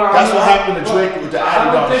know, that's what happened to Drake with the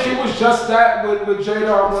I don't think it was just that with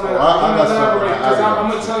Jada. I want to elaborate because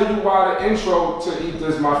I'm gonna tell you why the intro to Ether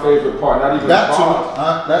is my favorite part. Not even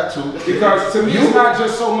that too. Because to me, it's not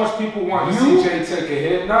just so much people want to see Jay take a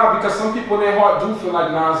hit. Nah, because some people in their heart do feel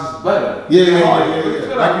like Nas is better.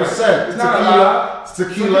 Yeah. Like you said, it's not a lie.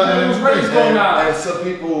 Tequila and raised on Nas. And some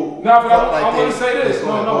people. No, but I want to say this.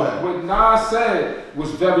 No. What Nas said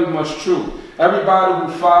was very much true. Everybody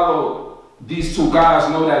who followed these two guys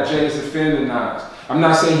know that Jay is a fan of Nas. I'm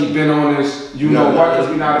not saying he been on this, because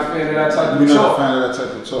we're not a fan of that type of talk. We're not a fan of that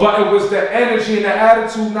type of talk. But it was the energy and the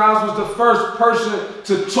attitude. Nas was the first person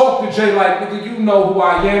to talk to Jay like, nigga, you know who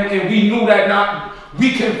I am, and we knew that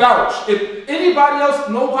we can vouch. If anybody else,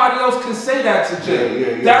 nobody else can say that to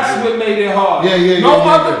Jay. That's what made it hard. No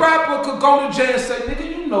other rapper could go to Jay and say, nigga,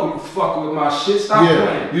 you know you fuck with my shit. Stop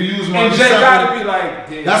playing. You use my and Jay gotta be like,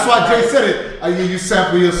 damn. That's why Jay said it. You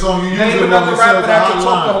sample your song. You use Name another rapper that can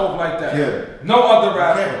talk to Hope like that. Yeah. No other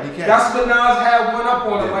rapper. That's what Nas had one up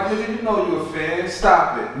on it. Like, nigga, you know you a fan.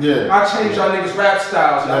 Stop it. Yeah. I changed y'all niggas rap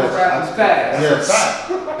styles. Y'all was rapping fast. Yes.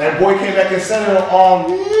 And boy came back and said it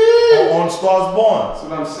on Stars Born. That's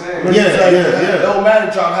what I'm saying.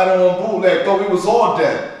 Illmatic John had it on bootleg. Thought we was all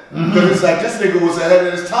dead. Because it's like this nigga was ahead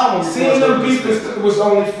of his time when we seeing them beef was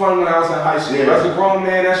only fun when I was in high school. As a grown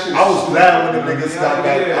man, that shit. I was glad when the niggas got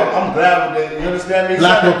back. I'm glad with that. You understand me?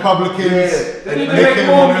 Black Republicans. They need to make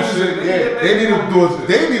more music. They need to do it.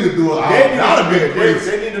 They need to do it. That'd be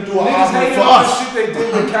crazy. They need to do an album for us. Shit they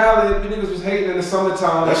did with Khaled. You niggas was hating in the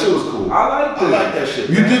summertime. That shit was cool. I liked it. I like that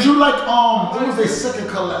shit. Did you like what was their second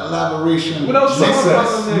collaboration? What else?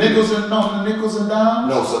 Nickels and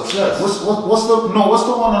Dimes. No, Success. What's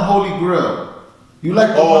the one on Holy Grail? You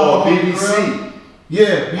like the one on BBC?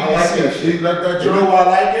 Yeah, BBC. I like that shit. You like that? You know why I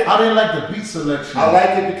like it? I didn't like the beat selection. I like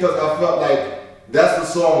it because I felt like that's the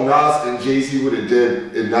song Nas and Jay-Z would have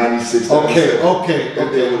did in '96. Okay.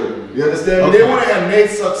 You understand? Okay. They would have had made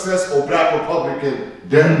Success or Black Republican.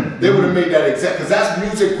 Then they would have made that exact because that's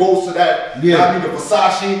music goes to that. Yeah. I mean the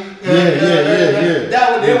Versace. Yeah.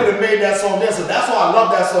 They would have made that song there. So that's why I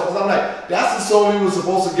love that song because I'm like that's the song we were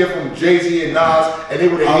supposed to get from Jay-Z and Nas, and they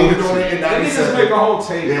would have hated on it in '97. They need to make a whole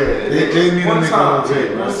tape. They need to make a whole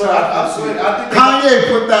tape. I think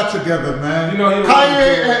Kanye put that together, man. You know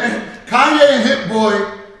Kanye and Hit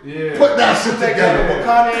Boy. Yeah. Put that shit together. But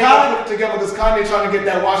Kanye put it together because Kanye trying to get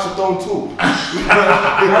that Washington too.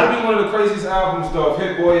 That'd be one of the craziest albums though.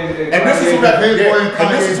 Hit Boy and this is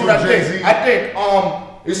what I think. I think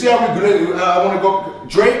you see how I want to go.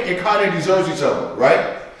 Drake and Kanye deserves each other,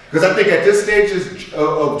 right? Because I think at this stage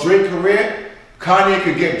of Drake's career, Kanye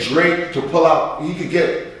could get Drake to pull out. He could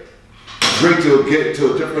get Drake to get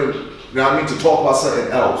to a different. To talk about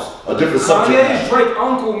something else, a different subject. Kanye's Drake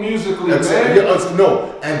uncle musically, man.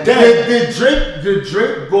 No, and then did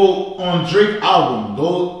Drake go on Drake album?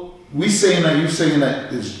 Though we saying that, you saying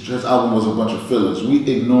that his album was a bunch of fillers. We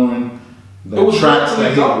ignoring the tracks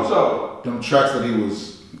that he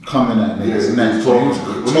was coming at niggas next. He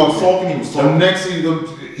was talking. The next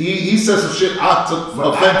he said some shit I took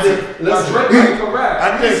offensive. Listen, correct.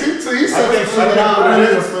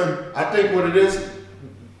 I think what it is,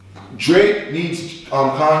 Drake needs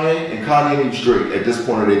Kanye, and Kanye needs Drake at this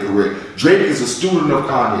point of their career. Drake is a student of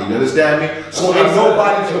Kanye, you understand me? So ain't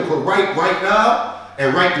nobody who can write right now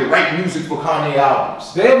and write the right music for Kanye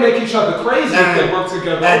albums. They make each other crazy if they work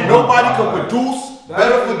together. And nobody can produce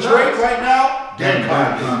better for Drake right now than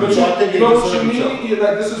Kanye. But you know what you need?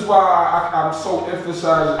 Like, this is why I'm so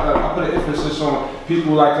emphasized. I put an emphasis on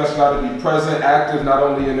people like us got to be present, active, not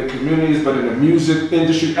only in the communities but in the music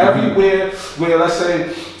industry, everywhere. Where let's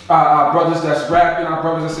say our brothers that's rapping, our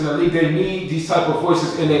brothers that's in the league, they need these type of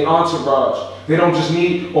voices in their entourage. They don't just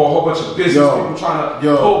need a whole bunch of business people trying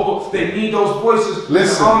to pull. They need those voices in the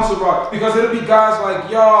entourage, because it'll be guys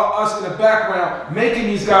like y'all, us in the background, making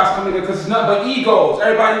these guys come together, because it's nothing but egos.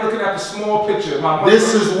 Everybody looking at the small picture.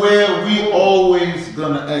 This is where we always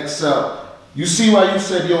gonna excel. You see why you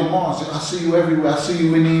said, yo, Mons, I see you everywhere. I see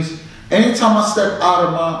you in these. Anytime I step out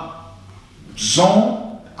of my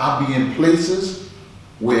zone, I'll be in places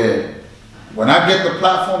where when I get the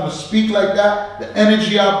platform to speak like that, the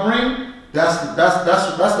energy I bring, that's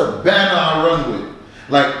the banner I run with.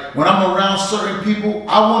 Like, when I'm around certain people,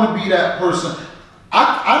 I want to be that person.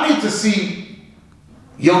 I need to see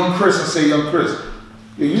young Chris and say, young Chris,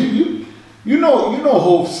 you know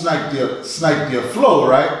Hov sniped your flow,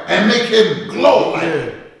 right? And make him glow.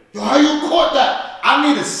 Like, yo, how you caught that? I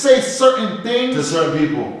need to say certain things to certain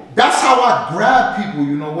people. That's how I grab people,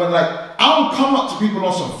 you know, when like, I don't come up to people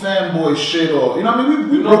on some fanboy shit or, you know what I mean?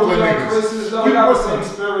 We Brooklyn niggas. Chris is got the same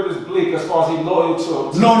spirit as Bleak as far as he loyal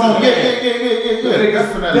to. No, yeah,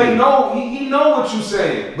 definitely. They know, he know what you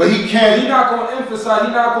saying. But he can't. He's not going to emphasize,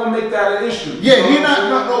 he's not going to make that an issue. Yeah,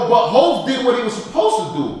 but Hov did what he was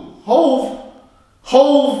supposed to do.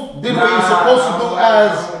 Hov did what he was supposed to do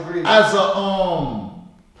as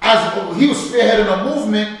he was spearheading a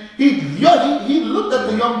movement. He looked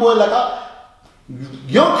at the young boy like,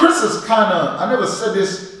 young Chris is kind of, I never said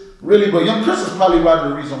this really, but young Chris is probably part of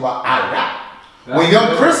the reason why I rap. When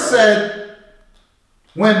young Chris said,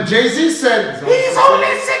 when Jay-Z said, he's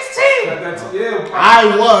only 16,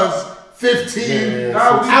 I was 15.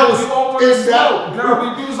 I was in that.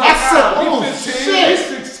 I said, oh shit. He's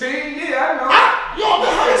 16, yeah, I know.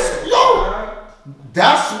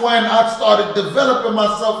 That's when I started developing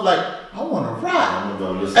myself like, I want to rap.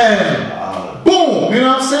 And boom, you know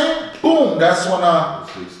what I'm saying? Boom, that's when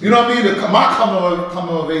you know what I mean? My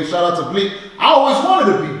coming of age, shout out to Bleak. I always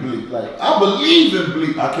wanted to be Bleak. Like, I believe in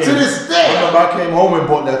Bleak to this day. I remember I came home and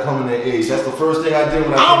bought that coming of age. That's the first thing I did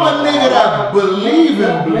when I'm a nigga that believe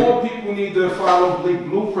in Bleak. More people need to follow Bleak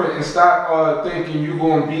blueprint and stop thinking you're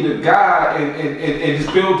going to be the guy and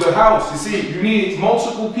just build the house. You see, you need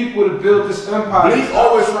multiple people to build this empire. Bleak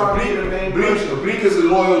always Bleak is a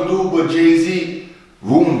loyal dude, but Jay-Z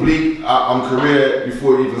ruined Bleak career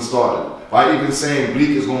before it even started. By even saying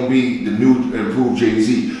Bleak is going to be the new improved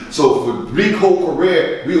Jay-Z. So for Bleak's whole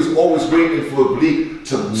career, we was always waiting for Bleak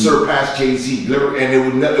to surpass Jay-Z, and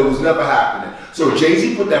it was never happening. So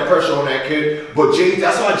Jay-Z put that pressure on that kid, but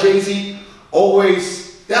that's why Jay-Z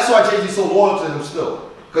so loyal to him still.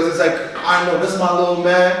 Because it's like, I know this is my little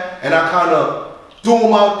man, and I kind of threw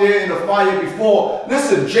him out there in the fire before.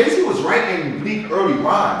 Listen, Jay-Z was writing Bleak early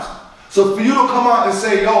rhymes. So for you to come out and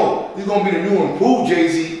say, yo, he's going to be the new improved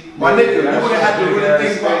Jay-Z, my nigga, you would have had to really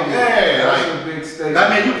think about, that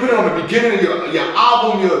man, you put it on the beginning of your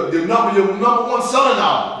album, your number one selling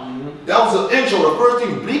album. That was an intro. The first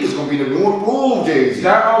thing Bleak is gonna be the new improved Jay-Z.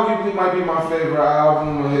 That arguably might be my favorite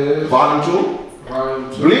album of his. Volume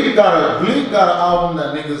 2. Bleak got an album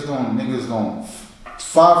that niggas gon'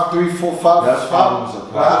 5, 3, 4, 5. That's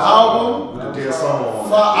album.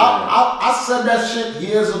 I said that shit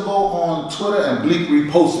years ago on Twitter and Bleak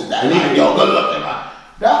reposted that. Like, yo, good looking.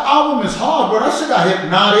 That album is hard, bro. That shit got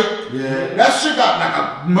Hypnotic. Yeah. That shit got like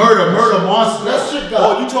a murder monster. That shit got.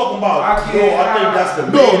 Oh, you talking about? I think that's the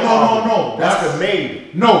No. That's the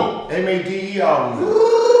Made. No. MADE album.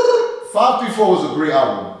 534 was a great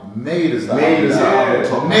album. Made is the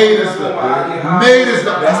album. Made is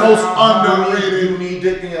the most underrated. You Need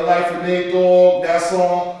Dick in Your Life with Nate Dogg. That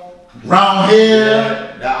song. Round Here.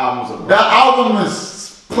 Yeah, that album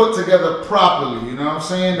is put together properly. You know what I'm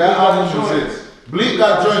saying? That album was it. Bleak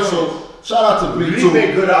got joints, so shout out to Bleak too.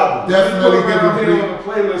 Made good album. Definitely giving Bleak. On the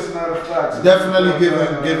playlist, matter of fact. Definitely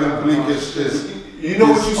giving Bleak his. You know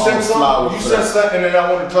what you said something? You said something that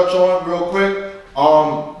I want to touch on real quick.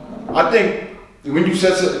 I think when you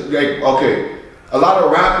said something, like, okay, a lot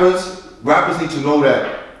of rappers need to know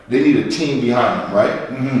that they need a team behind them, right?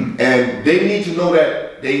 Mm-hmm. And they need to know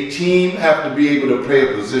that they team have to be able to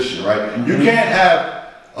play a position, right? Mm-hmm. You can't have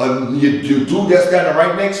you dude that's standing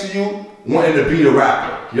right next to you wanting to be the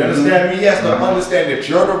rapper. You understand me? He has to understand that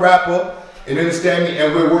you're the rapper. And understand me,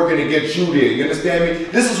 and we're working to get you there. You understand me?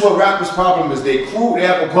 This is what rappers' problem is. They crew, they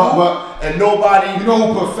have a crew, and nobody. You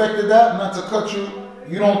know who perfected that? Not to cut you.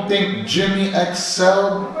 You don't think Jimmy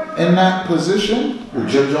excelled in that position? Who,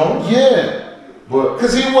 Jim Jones? Yeah, but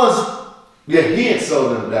because he was. Yeah, he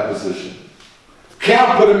excelled in that position.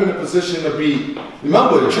 Cam put him in a position to be.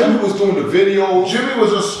 Remember, Jimmy was doing the videos. Jimmy was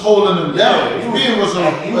just holding him down. He was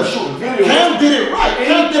shooting videos. Cam did it right.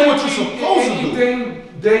 Cam did what you're supposed to do.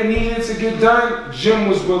 They needed to get done, Jim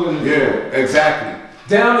was willing to do. Yeah, exactly.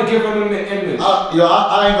 Down to giving them the image.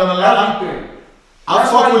 I ain't gonna lie. Everything. I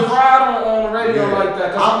That's why he cried on the radio like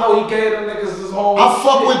that. Cause I know he gave them niggas his whole I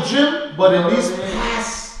fuck with Jim, but in these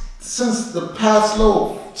since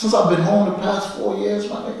I've been home the past 4 years,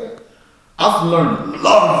 my nigga, I've learned to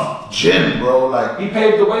love Jim, bro. Like he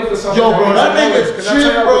paved the way for something. Yo, bro, that nigga's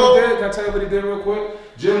Jim, bro. Can I tell you what he did real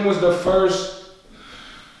quick? Jim was the first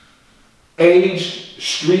age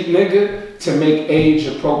street nigga to make age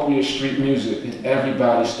appropriate street music, and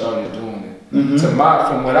everybody started doing it.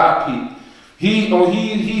 From what I peeped,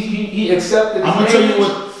 he accepted his age,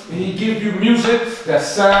 and he give you music that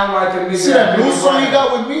sound like a nigga. See that new song he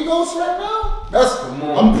got with Migos right now?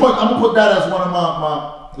 I'm gonna put that as one of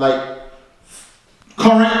my like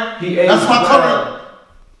current.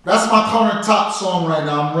 That's my current top song right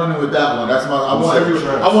now. I'm running with that one. That's my. I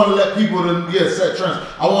want to let people set trends.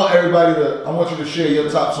 I want you to share your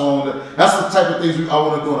top song. That's the type of things I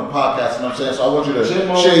want to do on a podcast. You know what I'm saying? So I want you to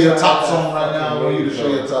share your top song right now. I want you to share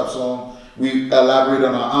your top song. We elaborate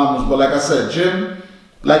on our albums, but like I said, Jim,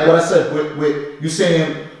 like what I said, with you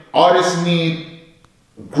saying artists need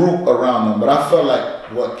group around them, but I felt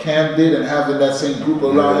like what Cam did and having that same group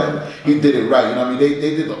around him, he did it right. You know what I mean? They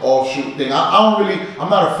did the offshoot thing. I'm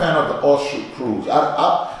not a fan of the offshoot crews.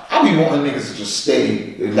 I be wanting niggas to just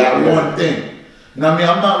stay that one thing. You know what I mean?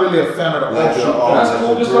 I'm not really a fan of the offshoot. That's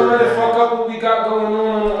cool. Just don't let it fuck up what we got going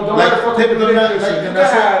on. Don't let it fuck up the big picture. You got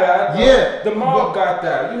that. Yeah. The mob got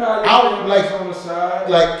that. You had your on the side.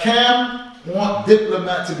 Like Cam want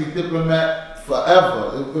Diplomat to be Diplomat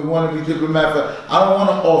forever. If we want to be Diplomat I don't want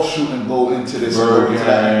to offshoot and go into this. I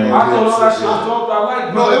thought all that shit was dope. I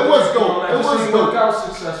like. No, it was dope. It was dope. Work out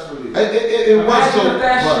successfully. It was dope.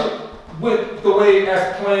 That shit with the way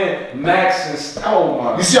that's playing Max and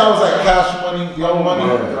Stone. You see, I was like Cash Money, Young Money.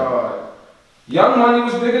 Oh my God. Young Money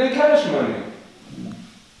was bigger than Cash Money.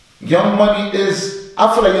 Young Money is.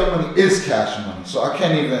 I feel like Young Money is Cash Money, so I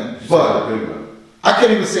can't even. I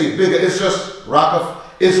can't even say bigger. It's just Rock.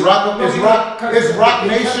 It's Rock Nation Rockefeller. It's Rock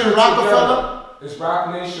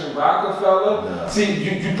Nation Rockefeller. Yeah. See,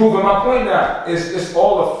 you proving my point now. It's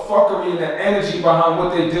all the fuckery and the energy behind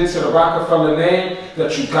what they did to the Rockefeller name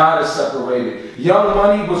that you gotta separate it. Young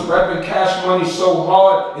Money was repping Cash Money so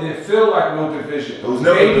hard it didn't feel like no division. It was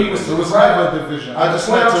never a division. I just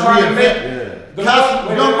wanted to reinvent.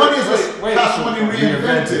 Young Money is just Cash Money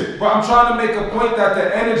reinvented. But I'm trying to make a point that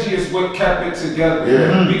the energy is what kept it together.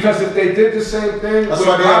 Yeah. Because if they did the same thing, that's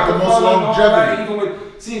why they have the most longevity.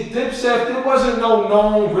 See, Dipset, there wasn't no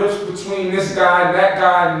known rift between this guy and that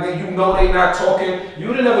guy, and then you know they not talking.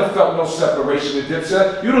 You'd have never felt no separation with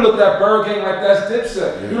Dipset. You'd have looked at Bird Gang like that's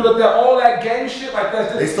Dipset. You'd have looked at all that gang shit like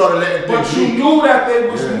that's Dipset. They started letting But you knew that they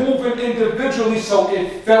was moving individually, so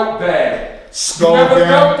it felt bad. You never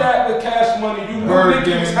felt that with Cash Money. You knew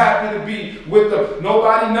niggas was happy to be with them.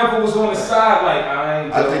 Nobody never was on the side like,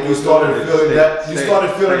 I think you started feeling that. You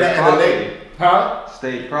started feeling that in the late. Huh?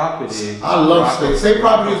 State Property. I love State. State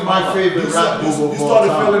Property is my favorite rap move of all time. You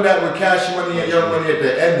started feeling that with Cash Money and Young Money at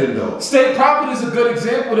the ending though. State Property is a good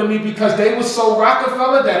example to me because they were so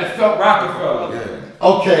Rockefeller that it felt Rockefeller. Yeah.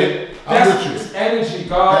 Okay, I'm with you. It's energy,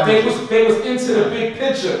 God. They was into the big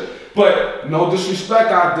picture. But no disrespect,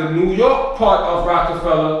 the New York part of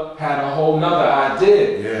Rockefeller had a whole nother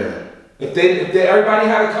idea. Yeah. If everybody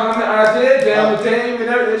had a common idea, down the Dame and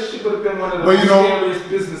everything, that shit would have been one of the scariest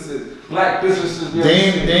businesses. Black businesses.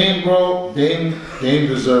 Dame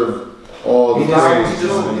deserved all the praise.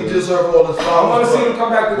 He deserved all the flowers. I want to see him come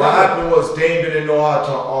back together. What happened was Dame didn't know how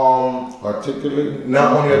to articulate.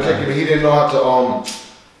 Not only articulate, he didn't know how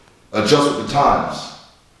to adjust with the times.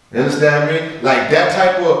 You understand me? Like that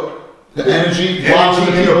type of energy in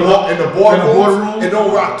the boardroom, it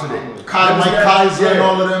don't rock today. Mike Kaiser and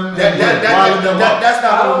all of them. That's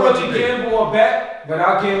not. I don't really gamble a bet, but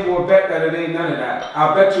I'll gamble a bet that it ain't none of that.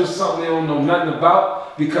 I bet you it's something they don't know nothing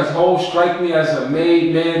about because Hov strike me as a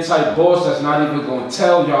made man type boss that's not even going to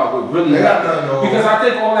tell y'all what really happened. Because I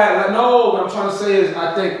think all that, what I'm trying to say is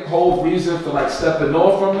I think Hov's reason for like stepping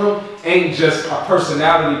off from them ain't just a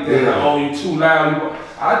personality thing. Like, oh, you too loud.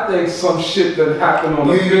 I think some shit that happened on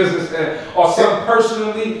the business end, or some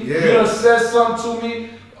personally, you done said something to me,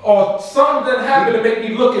 or something that happened to make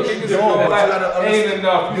me look at you different. Like, ain't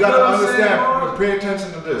enough. You gotta understand, pay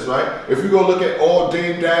attention to this, right? If you go look at all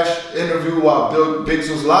Dame Dash interview while Bill Biggs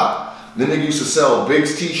was locked, then they used to sell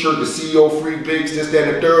Biggs t-shirt, the CEO free Biggs, this, that,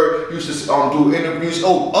 and the third. Used to do interviews.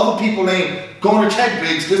 Oh, other people ain't going to check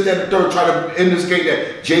Biggs, this, that, and the third. Try to indicate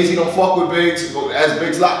that Jay-Z don't fuck with Biggs as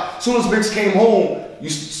Biggs locked. As soon as Biggs came home, you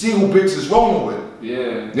see who Biggs is rolling with.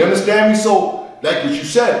 Yeah. You understand me? So, like what you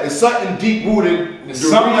said, it's something deep rooted. It's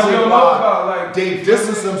something we don't know about. Like Dame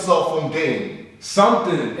distances himself from Dame.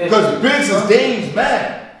 Something. Because Biggs is Dame's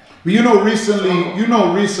man. But you know,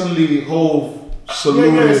 recently, Hov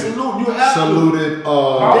saluted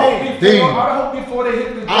Dame. I hope before they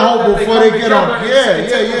hit the before they get on.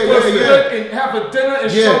 And have a dinner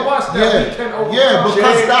and show us that we can overcome. Yeah,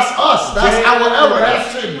 because that's us. That's our era.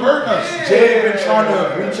 That shit hurt us. Jay been trying to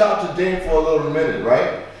reach out to Dame for a little minute,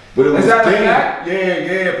 right? But it was Dame.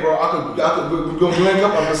 Yeah, bro. We're gonna link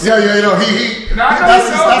up.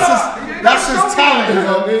 That's his talent, you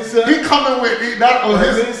know. He coming with you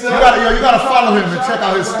gotta follow him and check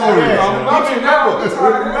out his story.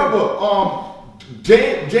 Remember,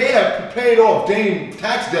 Jay had paid off Dame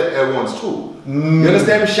tax debt at once too. You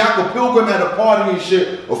understand me? Shaka Pilgrim had a party and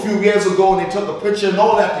shit a few years ago, and they took a picture and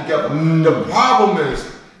all that together. The problem is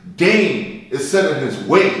Dame is set in his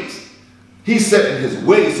ways. He's set in his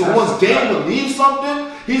ways. So once Dame believes something,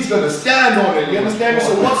 he's gonna stand on it. You understand me?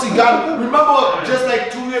 So once he got it, remember, just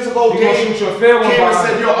like 2 years ago, Dame came and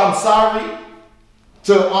said, "Yo, I'm sorry,"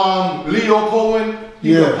 to Leo Cohen.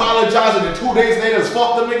 He apologized, and then 2 days later,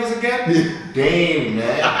 fuck them niggas again. Dame,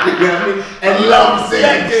 man. You know what I mean? And love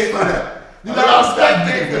Dame for that. You gotta respect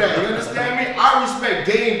Dame for that. You understand me? I respect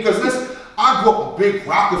Dame because listen, I grew up a big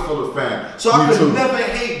Rockefeller fan, so I could never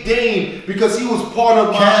hate Dame because he was part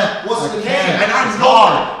of my what's the name, and I know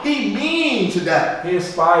what he means to that. He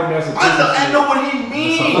inspired me as a I know what he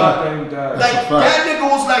means. Like that nigga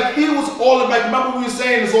was like he was all about. Remember we were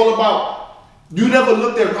saying it's all about. You never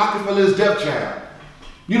looked at Rockefeller's Def Jam.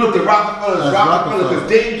 You looked at Rockefeller because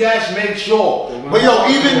Dame Dash made sure. But yo,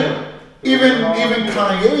 even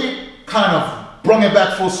Kanye kind of brought it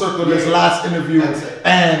back full circle this last interview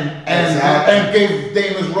and gave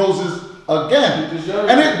Dame his roses again.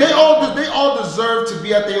 And they all deserve to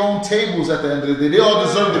be at their own tables at the end of the day. They all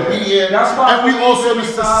deserve to be here. That's why and we also need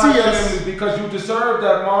to see us. Because you deserve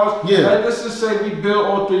that, Mars. Yeah. Like, let's just say we build,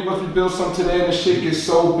 all three of us, we build something today and the shit gets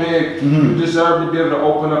so big. You deserve to be able to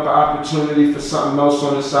open up an opportunity for something else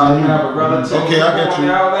on the side. You have a relative. Okay, I get you.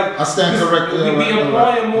 Like, I stand corrected. We be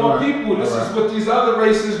employing more people. This is what these other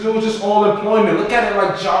races do, just all employment. Look at it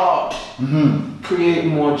like jobs. Create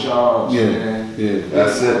more jobs. Man.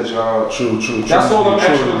 That's it. Jobs. True. That's all them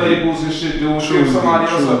extra labels and shit do. Give somebody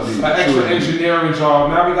else an extra engineering job.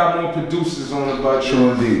 Now we got more producers on the budget.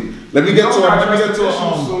 True indeed. Let me get to Let me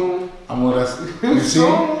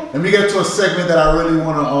get to a segment that I really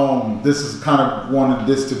want to this is kind of wanted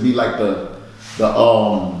this to be like the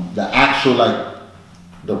actual like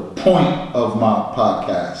the point of my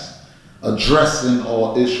podcast, addressing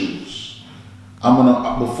all issues. I'm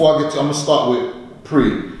gonna start with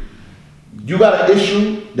Pre. You got an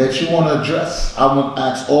issue that you want to address? I'm gonna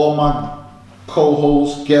ask all my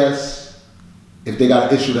co-hosts, guests, if they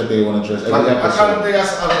got an issue that they want to address. I kind of think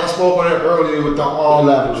I spoke on it earlier with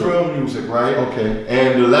the drill music, right? Okay.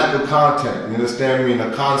 And the lack of content. You understand me? And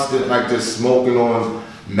the constant like just smoking on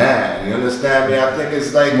man. You understand me? I think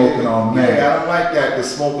it's like smoking on man. Yeah, I don't like that. The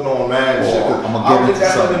smoking on man shit. I think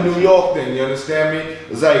that's like a New York thing. You understand me?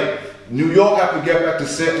 It's like New York have to get back to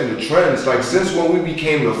setting the trends. Like since when we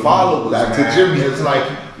became the followers, back to Jimmy. It's like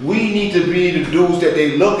we need to be the dudes that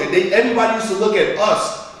they look at. Everybody used to look at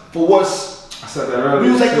us for what's. I said that earlier.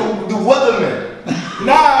 We was like the weathermen.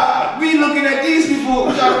 Nah, we looking at these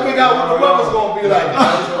people trying to figure out what the weather's gonna be like.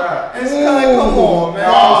 It's like, come on, man.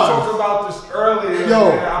 I was talking about this earlier. Yo.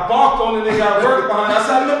 Man. I barked on it, nigga. I worked behind it. I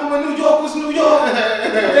said, I remember when New York was New York.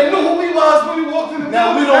 They knew who we was when we walked in the building.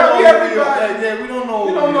 Now we don't know everybody. Yeah, we don't know.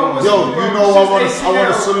 We don't know. Yo, you know,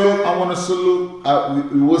 I want to salute.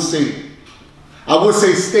 I would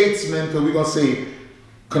say statesman, because we're gonna say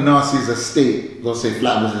Canarsie is a state. We're gonna say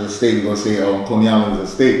Flatbush is a state. We're gonna say Coney Island is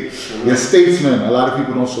a state. You're a statesman. A lot of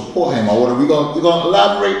people don't support him. We're gonna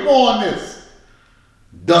elaborate more on this.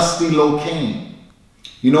 Dusty Locane.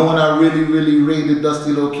 You know when I really rated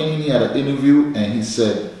Dusty Locane, he had an interview and he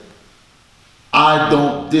said, I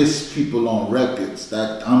don't diss people on records.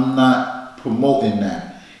 That I'm not promoting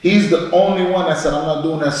that. He's the only one that said I'm not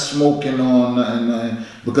doing that smoking on nothing.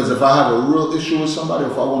 Because if I have a real issue with somebody,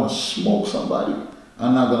 if I want to smoke somebody,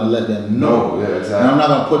 I'm not gonna let them know. Yeah, exactly. And I'm not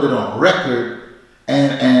gonna put it on record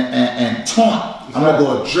and taunt. Exactly. I'm gonna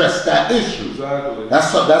go address that issue. Exactly.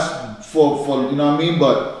 That's for you know what I mean.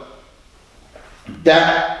 But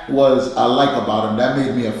that was I like about him. That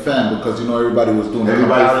made me a fan because you know everybody was doing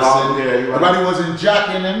comparison. Everybody wasn't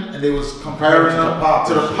jacking him, and they was comparing him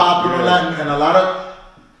to the popular Latin. And a lot of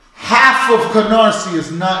half of Canarsie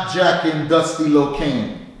is not jacking Dusty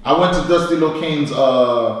Locane. I went to Dusty Locane's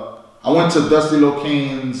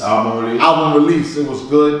album release. It was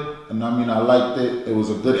good, and I mean I liked it. It was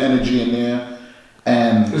a good energy in there.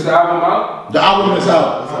 And is the album out? The album is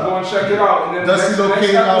out. I'm going to check it out. And then Dusty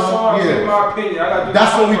Locane album, I'll give my opinion.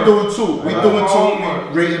 That's what we're doing too. We're doing too.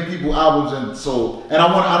 We rating people albums, and I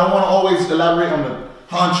don't want to always elaborate on the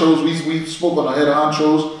honchos. We spoke on the head of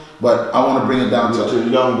honchos, but I want to bring it down to the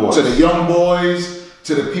young boys,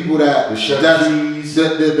 to the people that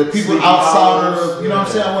the people outside of, you know what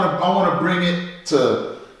I'm saying. I want to bring it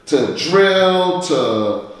to drill,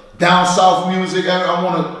 to down south music. I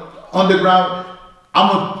want to underground.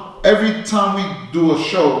 Every time we do a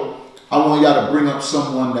show, I want y'all to bring up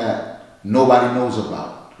someone that nobody knows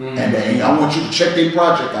about. Mm-hmm. And then I want you to check their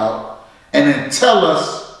project out and then tell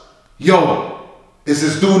us, yo, is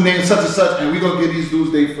this dude named such and such, and we gonna give these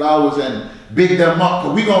dudes their flowers and big them up.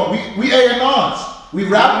 Cause we A&Rs. We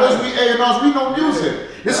rappers, we A&Rs, we know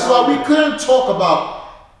music. This is why we couldn't talk about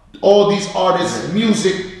all these artists'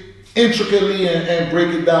 music intricately and break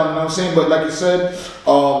it down, you know what I'm saying? But like you said,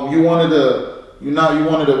 you wanted to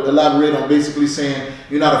elaborate on basically saying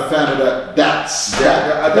you're not a fan of that. That's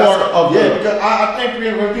because I think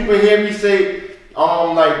when people hear me say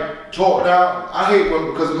like talk down, I hate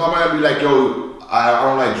because my mind be like, yo, I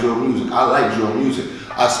don't like drill music. I like drill music.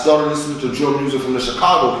 I started listening to drill music from the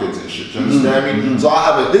Chicago kids and shit. You understand me? So I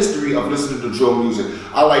have a history of listening to drill music.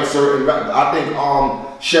 I like certain rap. I think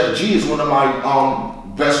Chef G is one of my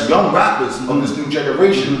best young rappers of this new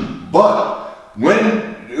generation. But when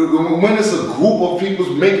it's a group of people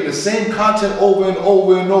making the same content over and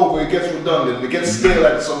over and over, it gets redundant. It gets stale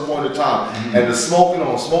at some point in time. And the smoking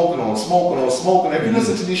on. If you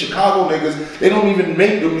listen to these Chicago niggas, they don't even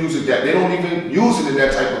make the music that. They don't even use it in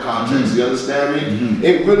that type of context. You understand me?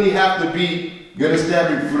 It really have to be, you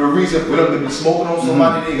understand me, for the reason for them to be smoking on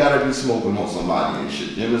somebody, they gotta be smoking on somebody and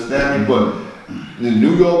shit. You understand me? But the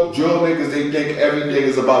New York drill niggas, they think everything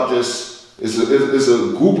is about just, it's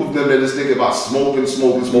a group of them that is thinking about smoking.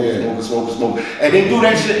 And they do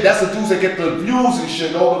that shit. That's the dudes that get the views and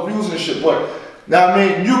shit, all the views and shit. But now I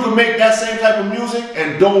mean, you can make that same type of music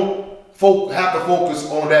and don't have to focus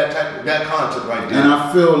on that content right there. And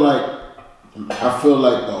I feel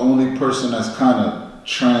like the only person that's kind of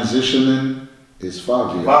transitioning is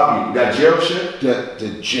Fabio. That jail shit.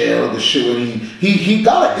 The jail, the shit where he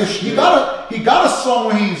got an issue. He got a song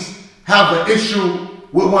where he's have an issue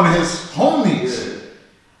with one of his homies,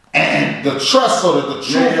 and the trust or the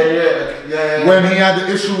truth. Yeah. When he had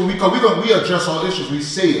the issue, we address all issues. We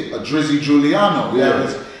say it. A Drizzy Giuliano,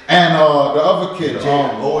 and the other kid,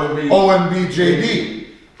 OMB JD.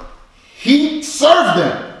 He served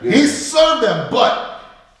them. He served them, but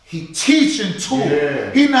he teaching too.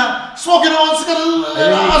 He not smoking on.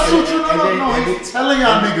 I'll shoot you. No. He's telling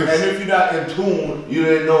y'all niggas. And if you're not in tune, you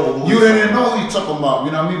didn't know. Who he talking about.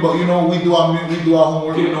 You know what I mean? But you know, we do our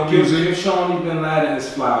homework. Give Shawnee Bin Laden his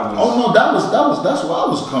flowers. Oh no, that's what I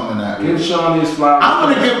was coming at. Give Shawnee his flowers.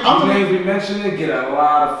 I'm gonna be mentioning. Get a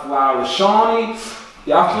lot of flowers. Shawnee.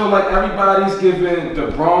 Yeah, I feel like everybody's giving the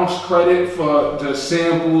Bronx credit for the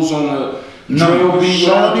samples on the.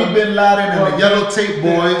 Shawnee Bin Laden and the Yellow Tape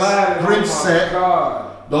Boys, Grinch Set,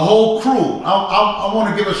 the whole crew. I want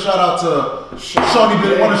to give a shout out to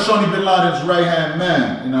one of Shawnee Bin Laden's right hand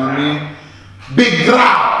man. You know what I mean? Big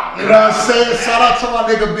Grau. You know what I'm saying? Shout out to my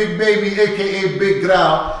nigga Big Baby, aka Big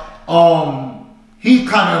Grau. He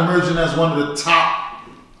kind of emerging as one of the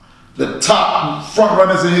top front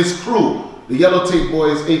runners in his crew. The Yellow Tape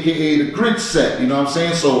Boys, aka the Grinch Set, you know what I'm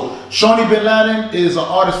saying? So Shawnee Bin Laden is an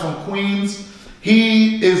artist from Queens.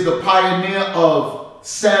 He is the pioneer of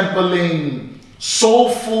sampling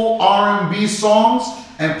soulful R&B songs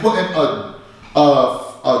and putting a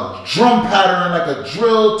drum pattern, like a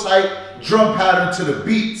drill type drum pattern to the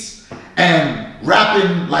beats and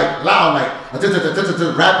rapping like loud, like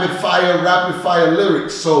rapid fire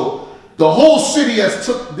lyrics. So the whole city has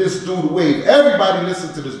took this dude wave. Everybody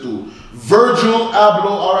listen to this dude. Virgil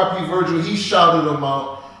Abloh, R.I.P. Virgil, he shouted him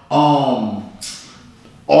out.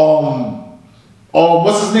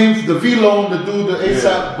 What's his name? The V-Lone, the dude, the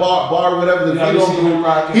ASAP bar, whatever, the V-Lone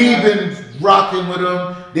dude. He been rocking with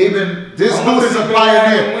them. This dude is a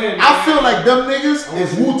pioneer. I feel like them niggas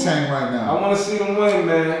is Wu-Tang right now. I want to see them win,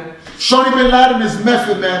 man. Shorty Bin Laden is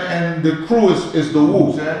Method Man, and the crew is the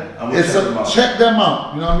Wu. Check them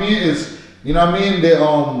out. You know what I mean? You know what I mean?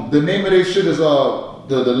 The name of their shit is the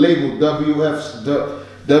label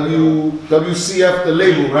WCF, the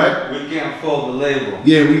label, right? We can't fold the label.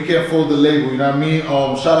 Yeah, we can't fold the label. You know what I mean?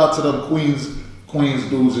 Shout out to them Queens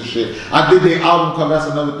dudes and shit. I did their album cover. That's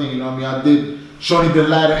another thing. You know what I mean? I did Shorty Bin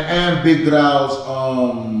Laden and Big Grau's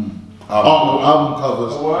album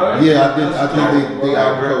covers. What? Yeah, I did they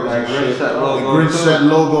album covers and shit. The Grinch Set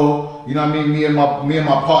logo. You know what I mean? Me and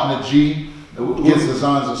my partner G gets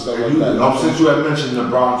designs and stuff like that. Since you had mentioned the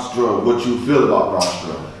Bronx Drill, what you feel about Bronx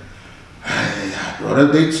Drill? Bro,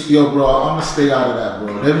 bro, I'm gonna stay out of that,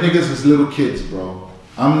 bro. Them niggas is little kids, bro.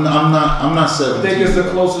 I'm not 17. I think it's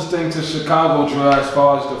the closest thing to Chicago drill as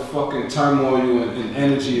far as the fucking turmoil and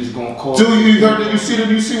energy is gonna cause. Dude, you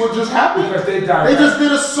see what just happened? Because they just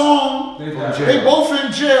did a song. They both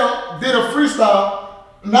in jail. Did a freestyle.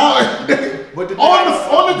 Now on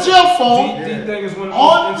the jail phone. D-Thing is one of the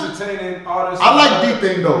most entertaining artists. I like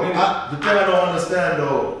D-Thing though. The thing I don't understand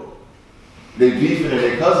though. They beefing and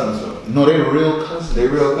they cousins though. No, they real cousins. They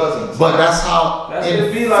real cousins. But that's how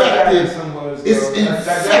infected. It's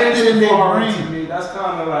infected in their brain. That's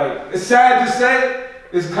kind of like, it's sad to say,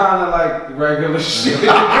 it's kind of like regular shit.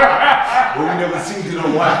 But we never seen it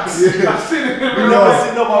on wax. I've seen it. We never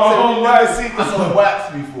seen this on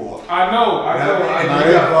wax before. I know. And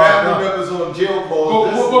we got family members on jail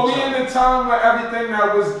calls. But we in a time where everything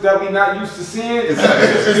that we not used to seeing is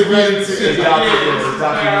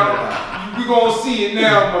we gonna see it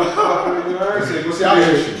now, motherfucker. You know what I'm saying? What's the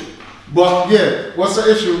issue? But yeah, what's the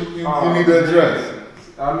issue you need to address?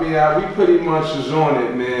 I mean, we pretty much is on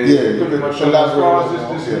it, man. Yeah, pretty much on as far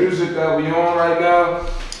as this music that we on right now.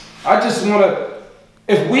 I just wanna,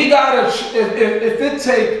 if we gotta, if it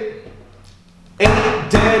take 8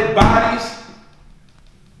 dead bodies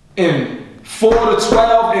and 4 to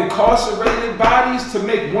 12 incarcerated bodies to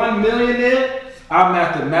make 1 millionaire, our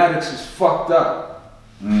mathematics is fucked up.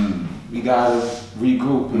 We gotta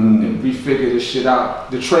regroup and refigure this shit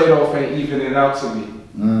out. The trade-off ain't evening out to me.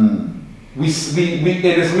 And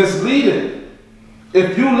it's misleading.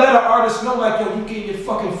 If you let an artist know, like, yo, you get your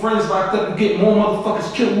fucking friends locked up, you get more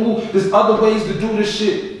motherfuckers killed, there's other ways to do this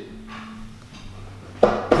shit.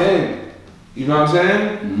 Then, you know what I'm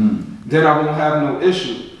saying? Then I won't have no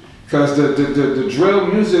issue. Because the drill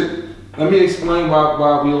music, let me explain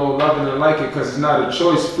why we all love it and like it, because it's not a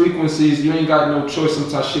choice. Frequencies, you ain't got no choice.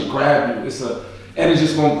 Sometimes shit grab you.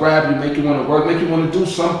 Energy's gonna grab you, make you wanna work, make you wanna do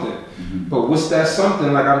something. But what's that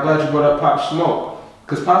something? Like, I'm glad you brought up Pop Smoke.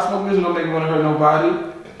 Because Pop Smoke music don't make me wanna hurt nobody.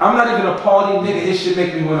 I'm not even a party nigga, his shit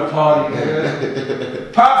make me wanna party,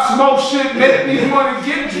 nigga. Pop Smoke shit make me wanna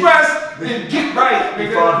get dressed and get right, nigga.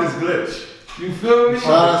 He found his glitch. You feel me?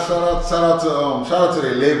 Shout out to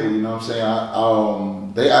their label. You know what I'm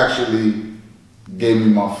saying? They actually gave me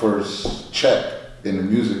my first check in the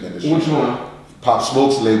music industry. Which one? Pop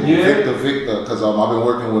Smoke's label, yeah. Victor. Because I've been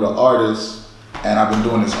working with an artist and I've been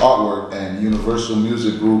doing this artwork. And Universal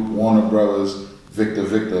Music Group, Warner Brothers,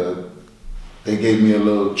 Victor. They gave me a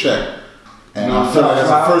little check, and I feel like that's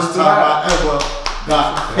the first time I ever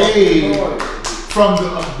got paid. From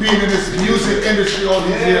being in this music industry all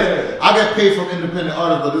these years, I get paid from independent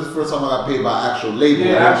artists, but this is the first time I got paid by actual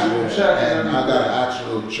label. Actual check. And I got an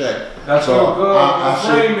actual check. That's so good.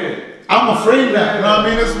 I'm a frame that. You know what I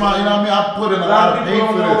mean? It's my, you know what I mean? I put in a lot of pay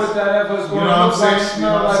for this. What that ever is going to look like,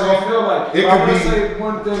 smell like, or feel like. It I want could to say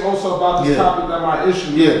one thing also about this topic that my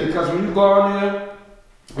issue is, because when you go on there,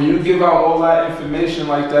 when you give out all that information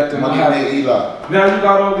like that, then now you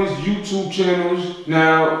got all these YouTube channels.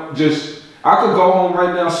 Now, I could go home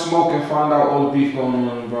right now, smoke, and find out all the beef going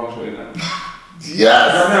on in the Bronx right now.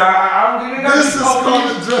 Yes! I don't this is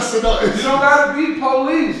called dressing up. You don't gotta be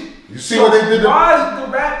police. You see what they did? Why is the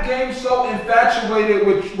rap game so infatuated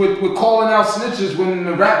with calling out snitches when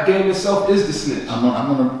the rap game itself is the snitch? I'm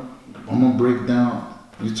gonna break down.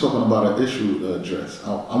 You're talking about an issue address.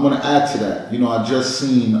 I'm gonna add to that. You know, I just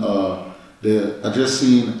seen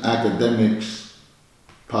Academics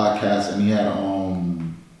podcast, and he had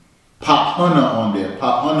Pop Hunter on there.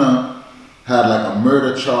 Pop Hunter had like a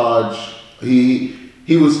murder charge. He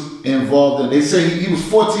was involved in. They say he was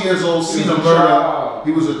 14 years old, seen a murder. He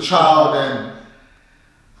was a child, and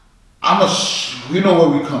we know where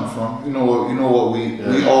we come from. You know what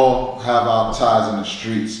we all have our ties in the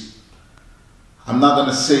streets. I'm not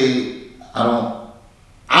gonna say I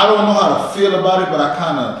don't know how to feel about it, but I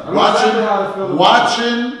kind of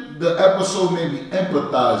watching the episode made me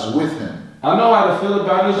empathize with him. I know how to feel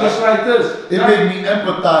about it. It's just like this. It made me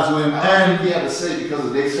empathize with him. And he had to say it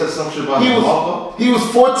because they said some shit about he was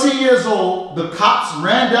 14 years old. The cops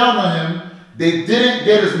ran down on him. They didn't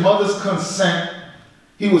get his mother's consent.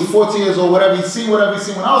 He was 14 years old. Whatever he seen. When I was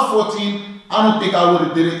 14, I don't think I would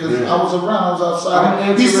have did it because I was around. I was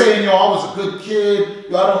outside. He's saying, yo, I was a good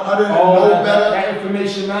kid. Yo, I didn't know better. That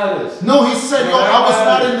information matters. No, he said, yo, I was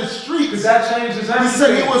not in the streets. Because that changes everything. He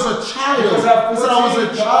said he was a child. He said I was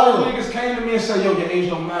a child. Niggas came to me and said, yo, your age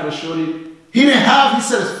don't matter, shorty. He didn't have, he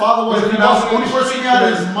said his father wasn't in the house. The only person he had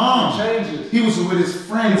his mom. Changes. He was with his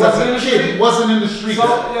friends as a kid. He wasn't in the streets.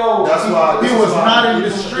 So, yo, that's why he was not in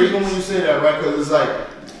the streets. Even when you say that, right? Because it's like,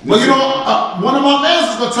 but you know, one of my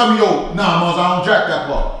mans is gonna tell me, yo, nah, Mars, I don't jack that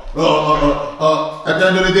part. At the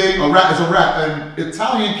end of the day, a rat is a rat. And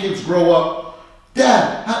Italian kids grow up,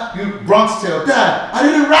 Dad, you Bronx tale, Dad, I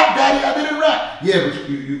didn't rap, Daddy, I didn't rap. Yeah, but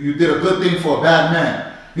you did a good thing for a bad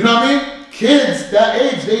man. You know what I mean? Kids that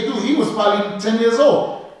age, they do. He was probably 10 years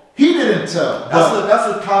old. He didn't tell. That's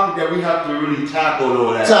a topic that we have to really tackle,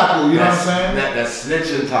 though. You know what I'm saying? That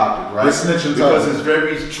snitching topic, right? The snitching because topic. it's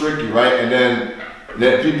very tricky, right? And then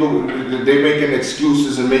that people, they making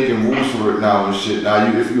excuses and making rules for it now and shit. Now,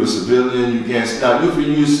 if you're a civilian, you can't. Now, if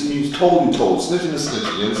you told. Snitching is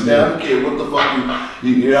snitching. You understand? I don't care what the fuck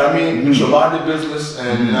you know what I mean? You should mind your business.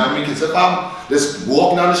 And you know what I mean? Because if I'm just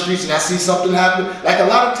walking down the streets and I see something happen, like a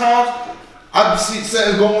lot of times, I see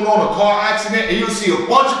something going on, a car accident, and you'll see a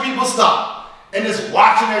bunch of people stop and just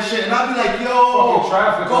watching that shit. And I'll be like, yo, fucking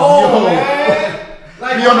traffic. Go, man.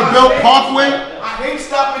 Like, be on the Belt Parkway. I hate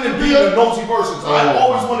stopping and being a nosy person. So I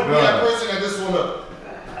always want to be that person that just want to,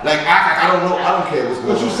 like, act like I don't know, I don't care what's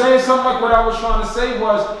going on. But you saying something like what I was trying to say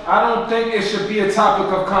was, I don't think it should be a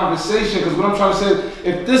topic of conversation, because what I'm trying to say is,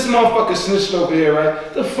 if this motherfucker snitched over here,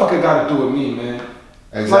 right, the fuck it got to do with me, man.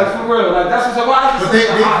 Exactly. Like, for real, like, that's what I'm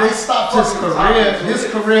saying. But they stopped his career. His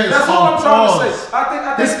career is on pause. I think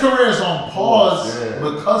his career is on pause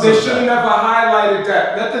because they of should have never highlighted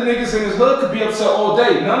that. Let the niggas in his hood could be upset all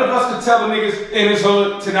day. None of us could tell the niggas in his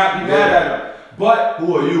hood to not be mad at him. But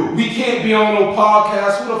who are you? We can't be on no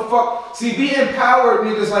podcast. Who the fuck? See, be empowered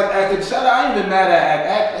niggas like Act. Shut up, I ain't even mad at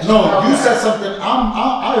Act. No, you said something.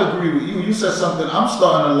 I agree with you. You said something. I'm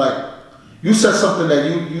starting to like. You said something that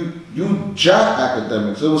you jack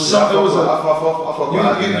academics. It was something. It was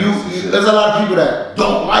there's a lot of people that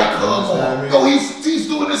don't like him. Oh, he's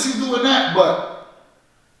doing this, he's doing that. But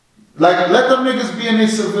like, let them niggas be in their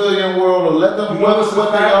civilian world, or let them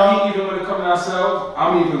what they are. Even when it comes to ourselves,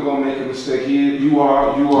 I'm even gonna make a mistake here. You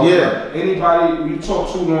are. Yeah. Anybody we talk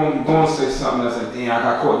too long, you're gonna say something that's like, damn, I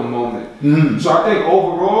got caught in the moment. So I think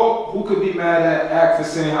overall, who could be mad at Act for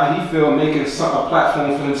saying how he feel, making a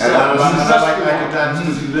platform for himself? And I like that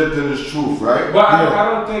because he lived in his truth, right? But I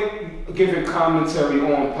don't think giving commentary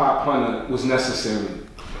on Pop Hunter was necessary.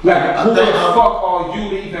 Like, who the fuck are you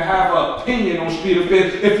to even have an opinion on Street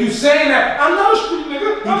Affairs? If you saying that, I'm not a street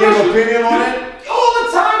nigga. He gave an opinion on it? All the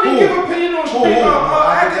time he give opinion on Street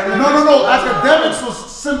Academics. No. Academics was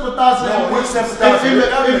sympathizing.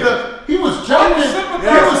 He was joking. He was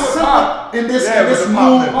sympathizing in this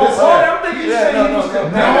move. I'm thinking you said he was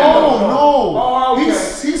condemning. No. He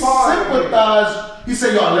sympathized. He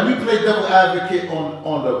said, yo, let me play devil advocate on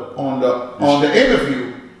the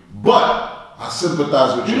interview, but I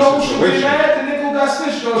sympathize with you. You know who should be mad? The nigga who got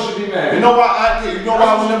snitched on should be mad. You know why I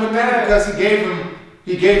was never mad? Because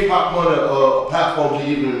he gave Pop Hunter a platform to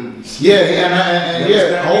even speak. I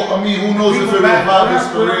mean, who knows if it revived his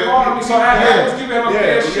career? So I was giving him a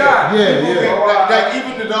fair shot. Like,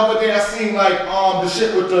 even the other day I seen like the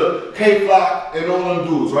shit with the K-Flock and all them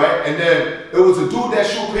dudes, right? And then it was a dude that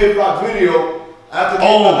shoot K-Flock video. After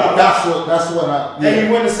that's what I. Yeah. And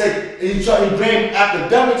he went and said he blamed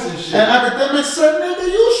academics and shit. And academics said, nigga,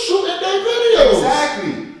 you shooting their videos.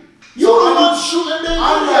 Exactly. You the one shooting their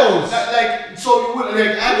videos. So you would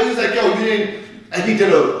after he's like, yo, you didn't. And he did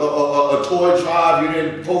a toy drive. You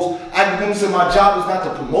didn't post. I said my job is not to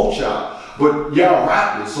promote y'all. But y'all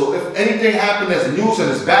rappers, so if anything happened that's news and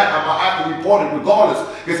it's bad, I'm gonna have to report it regardless.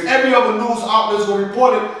 Because every other news outlet's gonna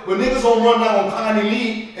report it, but niggas gonna run down on Connie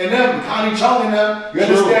Lee and them, Connie Chung and them, you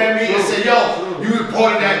understand me? And say, yo, you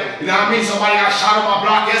reported that, you know what I mean? Somebody got shot on my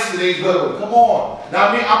block yesterday, but come on. You know what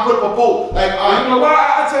I mean? I put up a vote. Like, you know why?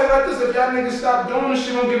 I tell you like this, if y'all niggas stop doing this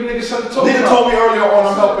shit, don't give niggas something to talk about. Nigga told me earlier on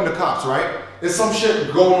I'm helping the cops, right? There's some shit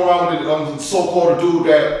going around with the so-called dude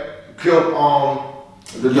that killed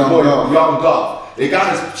the young Duff. They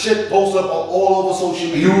got his shit posted up all over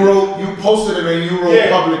social media. You posted it and you wrote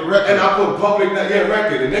public record. And I put public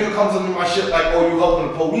record. The nigga comes into my shit like, oh, you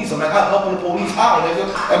helping the police. I'm like, I'm helping the police how,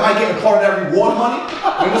 nigga? Am I getting part of that reward money?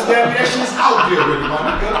 You understand me? That shit's out there already, my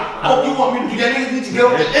nigga. Oh, you want me to do that? Niggas need to get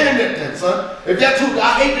on the internet then, son. If that too,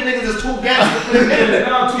 I hate the niggas that's too gangster for the internet.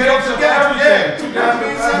 Get up together, you know what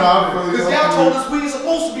I mean? Because y'all told us we ain't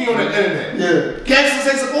supposed to be on the internet. Yeah.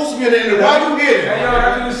 Gangsters ain't supposed to be on the internet. Why you here? Hey, yo,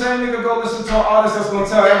 that be the same nigga go listen to an artist that's gonna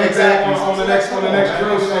tell you exactly on the next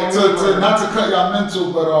drill song. Not to cut y'all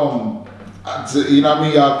mental, but you know what I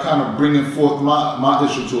mean, y'all kind of bringing forth my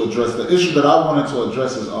issue to address. The issue that I wanted to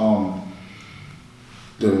address is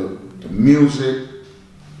the music,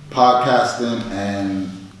 podcasting, and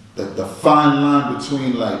the fine line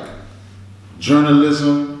between like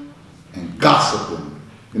journalism and gossiping.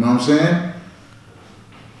 You know what I'm saying?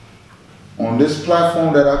 On this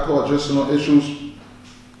platform that I call Addressing No Issues,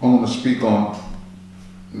 I want to speak on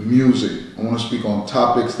music. I want to speak on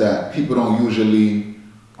topics that people don't usually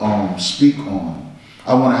speak on.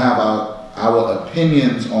 I want to have our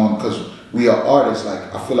opinions on, because we are artists.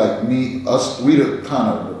 Like, I feel like we the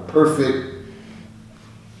kind of the perfect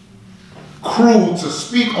crew to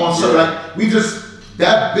speak on. So like we just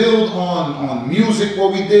that build on music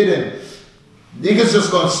what we did, and niggas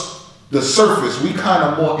just gonna the surface. We kind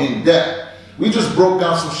of more in depth. We just broke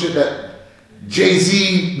down some shit that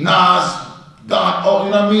Jay-Z, Nas, Don,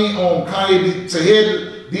 you know what I mean, Kanye, to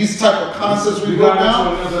hear these type of concepts we broke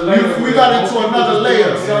down. We got into another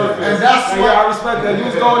layer, and that's why I respect that. You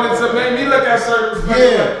was going into made me look at certain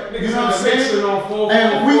you know what I'm saying.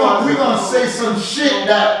 And we gonna say some shit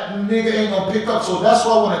that nigga ain't gonna pick up. So that's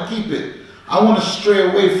why I want to keep it. I want to stray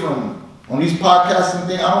away from on these podcasting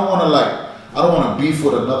thing. I don't want to beef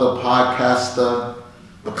with another podcaster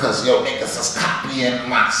because yo niggas is copying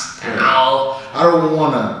my style. I don't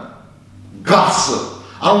want to gossip.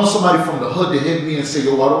 I don't want somebody from the hood to hit me and say,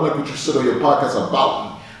 yo, I don't like what you said on your podcast about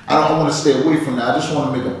me. I want to stay away from that. I just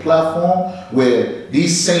want to make a platform where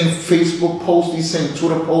these same Facebook posts, these same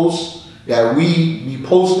Twitter posts that we be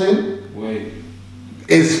posting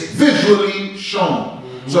is visually shown.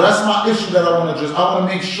 So that's my issue that I want to address. I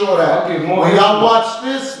want to make sure that when y'all watch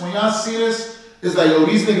this, when y'all see this, it's like, yo,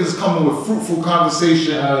 these niggas coming with fruitful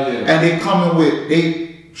conversation, and they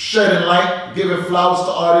shedding light, giving flowers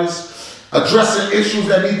to artists, addressing issues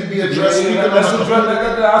that need to be addressed. We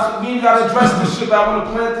gotta address this shit. I want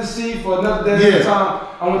to plant the seed for another day at a time.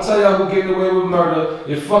 I want to tell y'all who getting away with murder.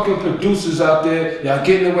 Your fucking producers out there, y'all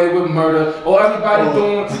getting away with murder. Or everybody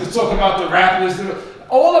doing is talking about the rappers.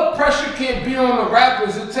 All the pressure can't be on the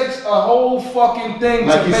rappers. It takes a whole fucking thing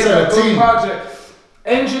to make a good project.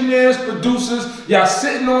 Engineers, producers, y'all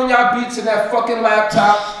sitting on y'all beats in that fucking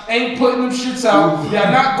laptop, ain't putting them shits out.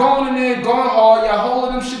 Y'all not going in there and going hard. Y'all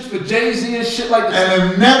holding them shits for Jay-Z and shit like that.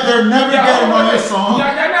 And they're never getting on your song.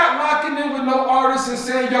 Y'all not locking in with no artists and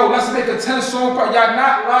saying, yo, let's make a 10-song part. Y'all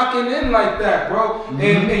not locking in like that, bro.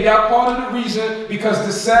 And y'all part of the reason because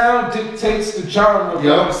the sound dictates the genre, bro.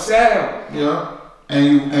 The sound. Yeah.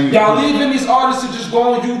 And y'all leaving these artists to just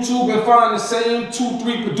go on YouTube and find the same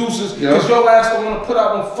 2-3 producers because your ass don't want to put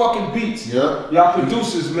out no fucking beats. Y'all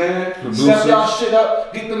producers, man. Step y'all shit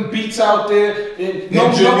up, get them beats out there. And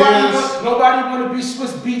nobody want to be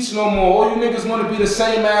Swiss Beats no more. All you niggas want to be the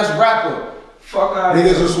same ass rapper. Fuck out of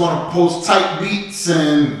here. Niggas just want to post tight beats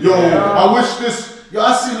and I wish this. Yo,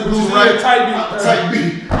 I seen a dude tight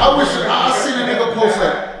beat. I seen a nigga post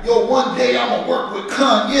like, yo, one day I'ma work with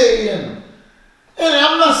Kanye and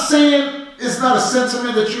I'm not saying it's not a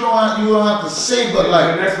sentiment that you don't have to say, but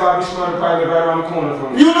like the next Bobby Shmurda probably right around the corner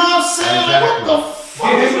from you. You know what I'm saying? Exactly. Like, what the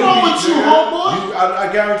fuck is wrong with you, homeboy?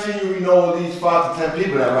 I guarantee you know at least 5 to 10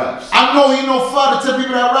 people that raps. I know he know 5 to 10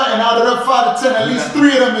 people that rap, and out of them 5 to 10, at least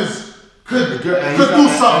 3 of them could do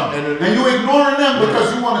something. And you ignoring them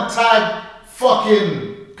because you want to tag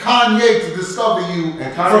fucking Kanye to discover you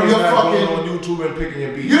from your fucking on YouTube and picking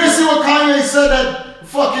your beats. You didn't see what Kanye said that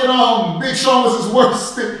fucking Big Sean was his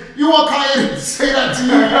worst thing. You want Kanye to say that to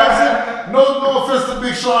you? You know what I'm saying? No offense to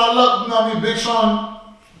Big Sean. I love, you know what I mean, Big Sean.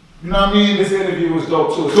 You know what I mean? This interview was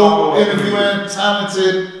dope too. Dope interviewing,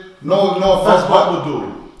 talented. No offense, but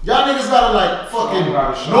y'all niggas gotta like fucking.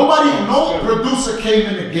 No producer came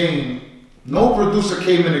in the game. No producer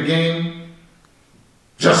came in the game.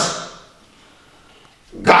 Just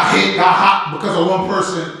got hit, got hot because of one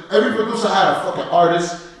person. Every producer had a fucking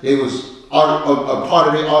artist. It was a part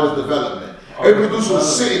of their artist development. Every producer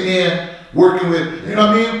was sitting there working with, you know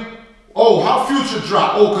what I mean? Oh, how Future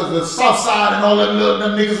dropped? Oh, because the South Side and all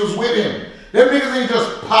them niggas was with him. Them niggas ain't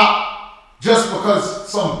just pop just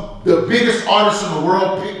because the biggest artists in the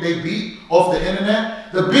world pick they beat off the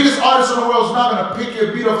internet. The biggest artist in the world is not gonna pick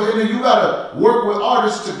your beat off the internet. You gotta work with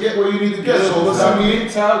artists to get where you need to get. So what's I mean?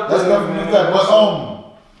 That's definitely that. But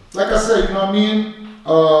like I said, you know what I mean?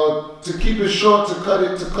 To keep it short, to cut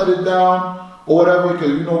it down. Or whatever,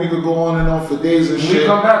 because you know we could go on and on for days and shit. When we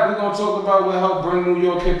come back, we're gonna talk about what helped bring New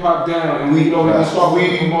York hip hop down, and we're gonna start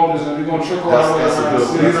with promoters, and we're gonna trickle our way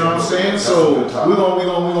around. You know what I'm saying? So we're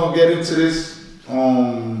gonna get into this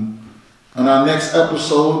on our next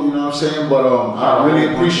episode. You know what I'm saying? But I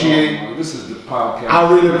really appreciate. This is the podcast.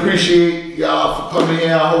 I really appreciate y'all for coming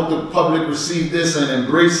here. I hope the public receive this and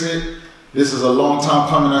embrace it. This is a long time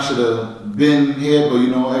coming. I should have been here, but you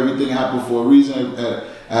know everything happened for a reason.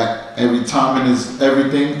 Every timing is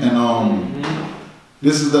everything, and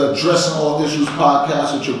this is the Addressing All Issues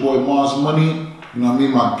podcast with your boy Mars Money. You know what I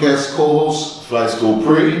mean? My guest co-host, Flight School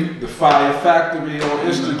Pretty, The Fire Factory on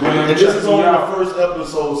Instagram. And this is only our first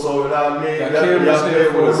episode, so you know what I mean? That's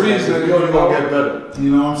there for a reason. You're only gonna get better.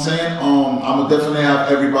 You know what I'm saying? I'm gonna definitely have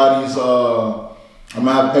everybody's. I'm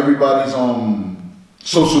gonna have everybody's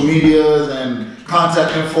social medias and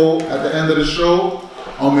contact info at the end of the show.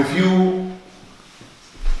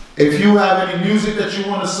 If you have any music that you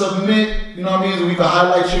want to submit, you know what I mean, so we can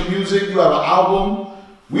highlight your music. You have an album.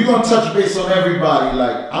 We're gonna touch base on everybody.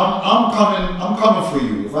 Like I'm coming for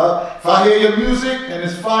you. If I hear your music and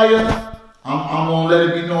it's fire, I'm gonna let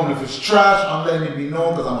it be known. If it's trash, I'm letting it be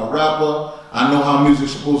known because I'm a rapper. I know how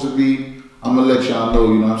music's supposed to be. I'm gonna let y'all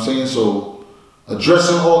know. You know what I'm saying? So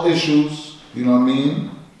addressing all issues. You know what I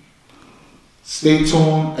mean? Stay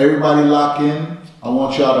tuned. Everybody lock in. I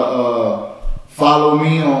want y'all to follow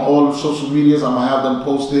me on all the social medias. I'm gonna have them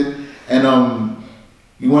posted. And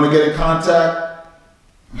you wanna get in contact,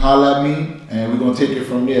 holla at me, and we're gonna take it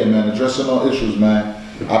from there, man. Addressing all issues, man.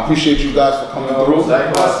 I appreciate you guys for coming through.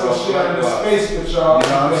 That's for sharing the space with y'all. You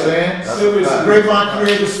know what I'm saying? Seriously. Grapevine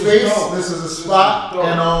Creative Space. This is a spot.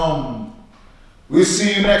 And we'll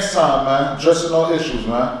see you next time, man. Addressing all issues,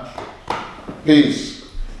 man. Peace.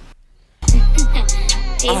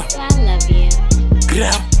 Peace, I love you.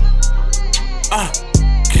 Get out.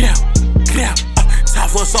 Top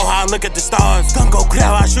floor so high, look at the stars. Gun go clear,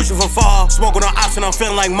 I shoot you from far. Smoking on ops and I'm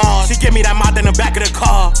feeling like Mars. She give me that mouth in the back of the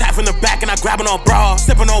car. Tap from the back and I grab it on bra.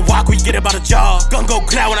 Sipping on walk, we get it by the jaw. Gun go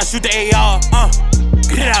clear when I shoot the AR.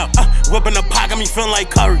 Get out. Whipping the pot, got me feeling like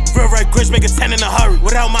Curry. Real red Chris, make a 10 in a hurry.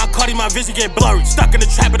 Without my Cardi, my vision get blurry. Stuck in the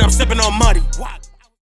trap and I'm sipping on muddy. What?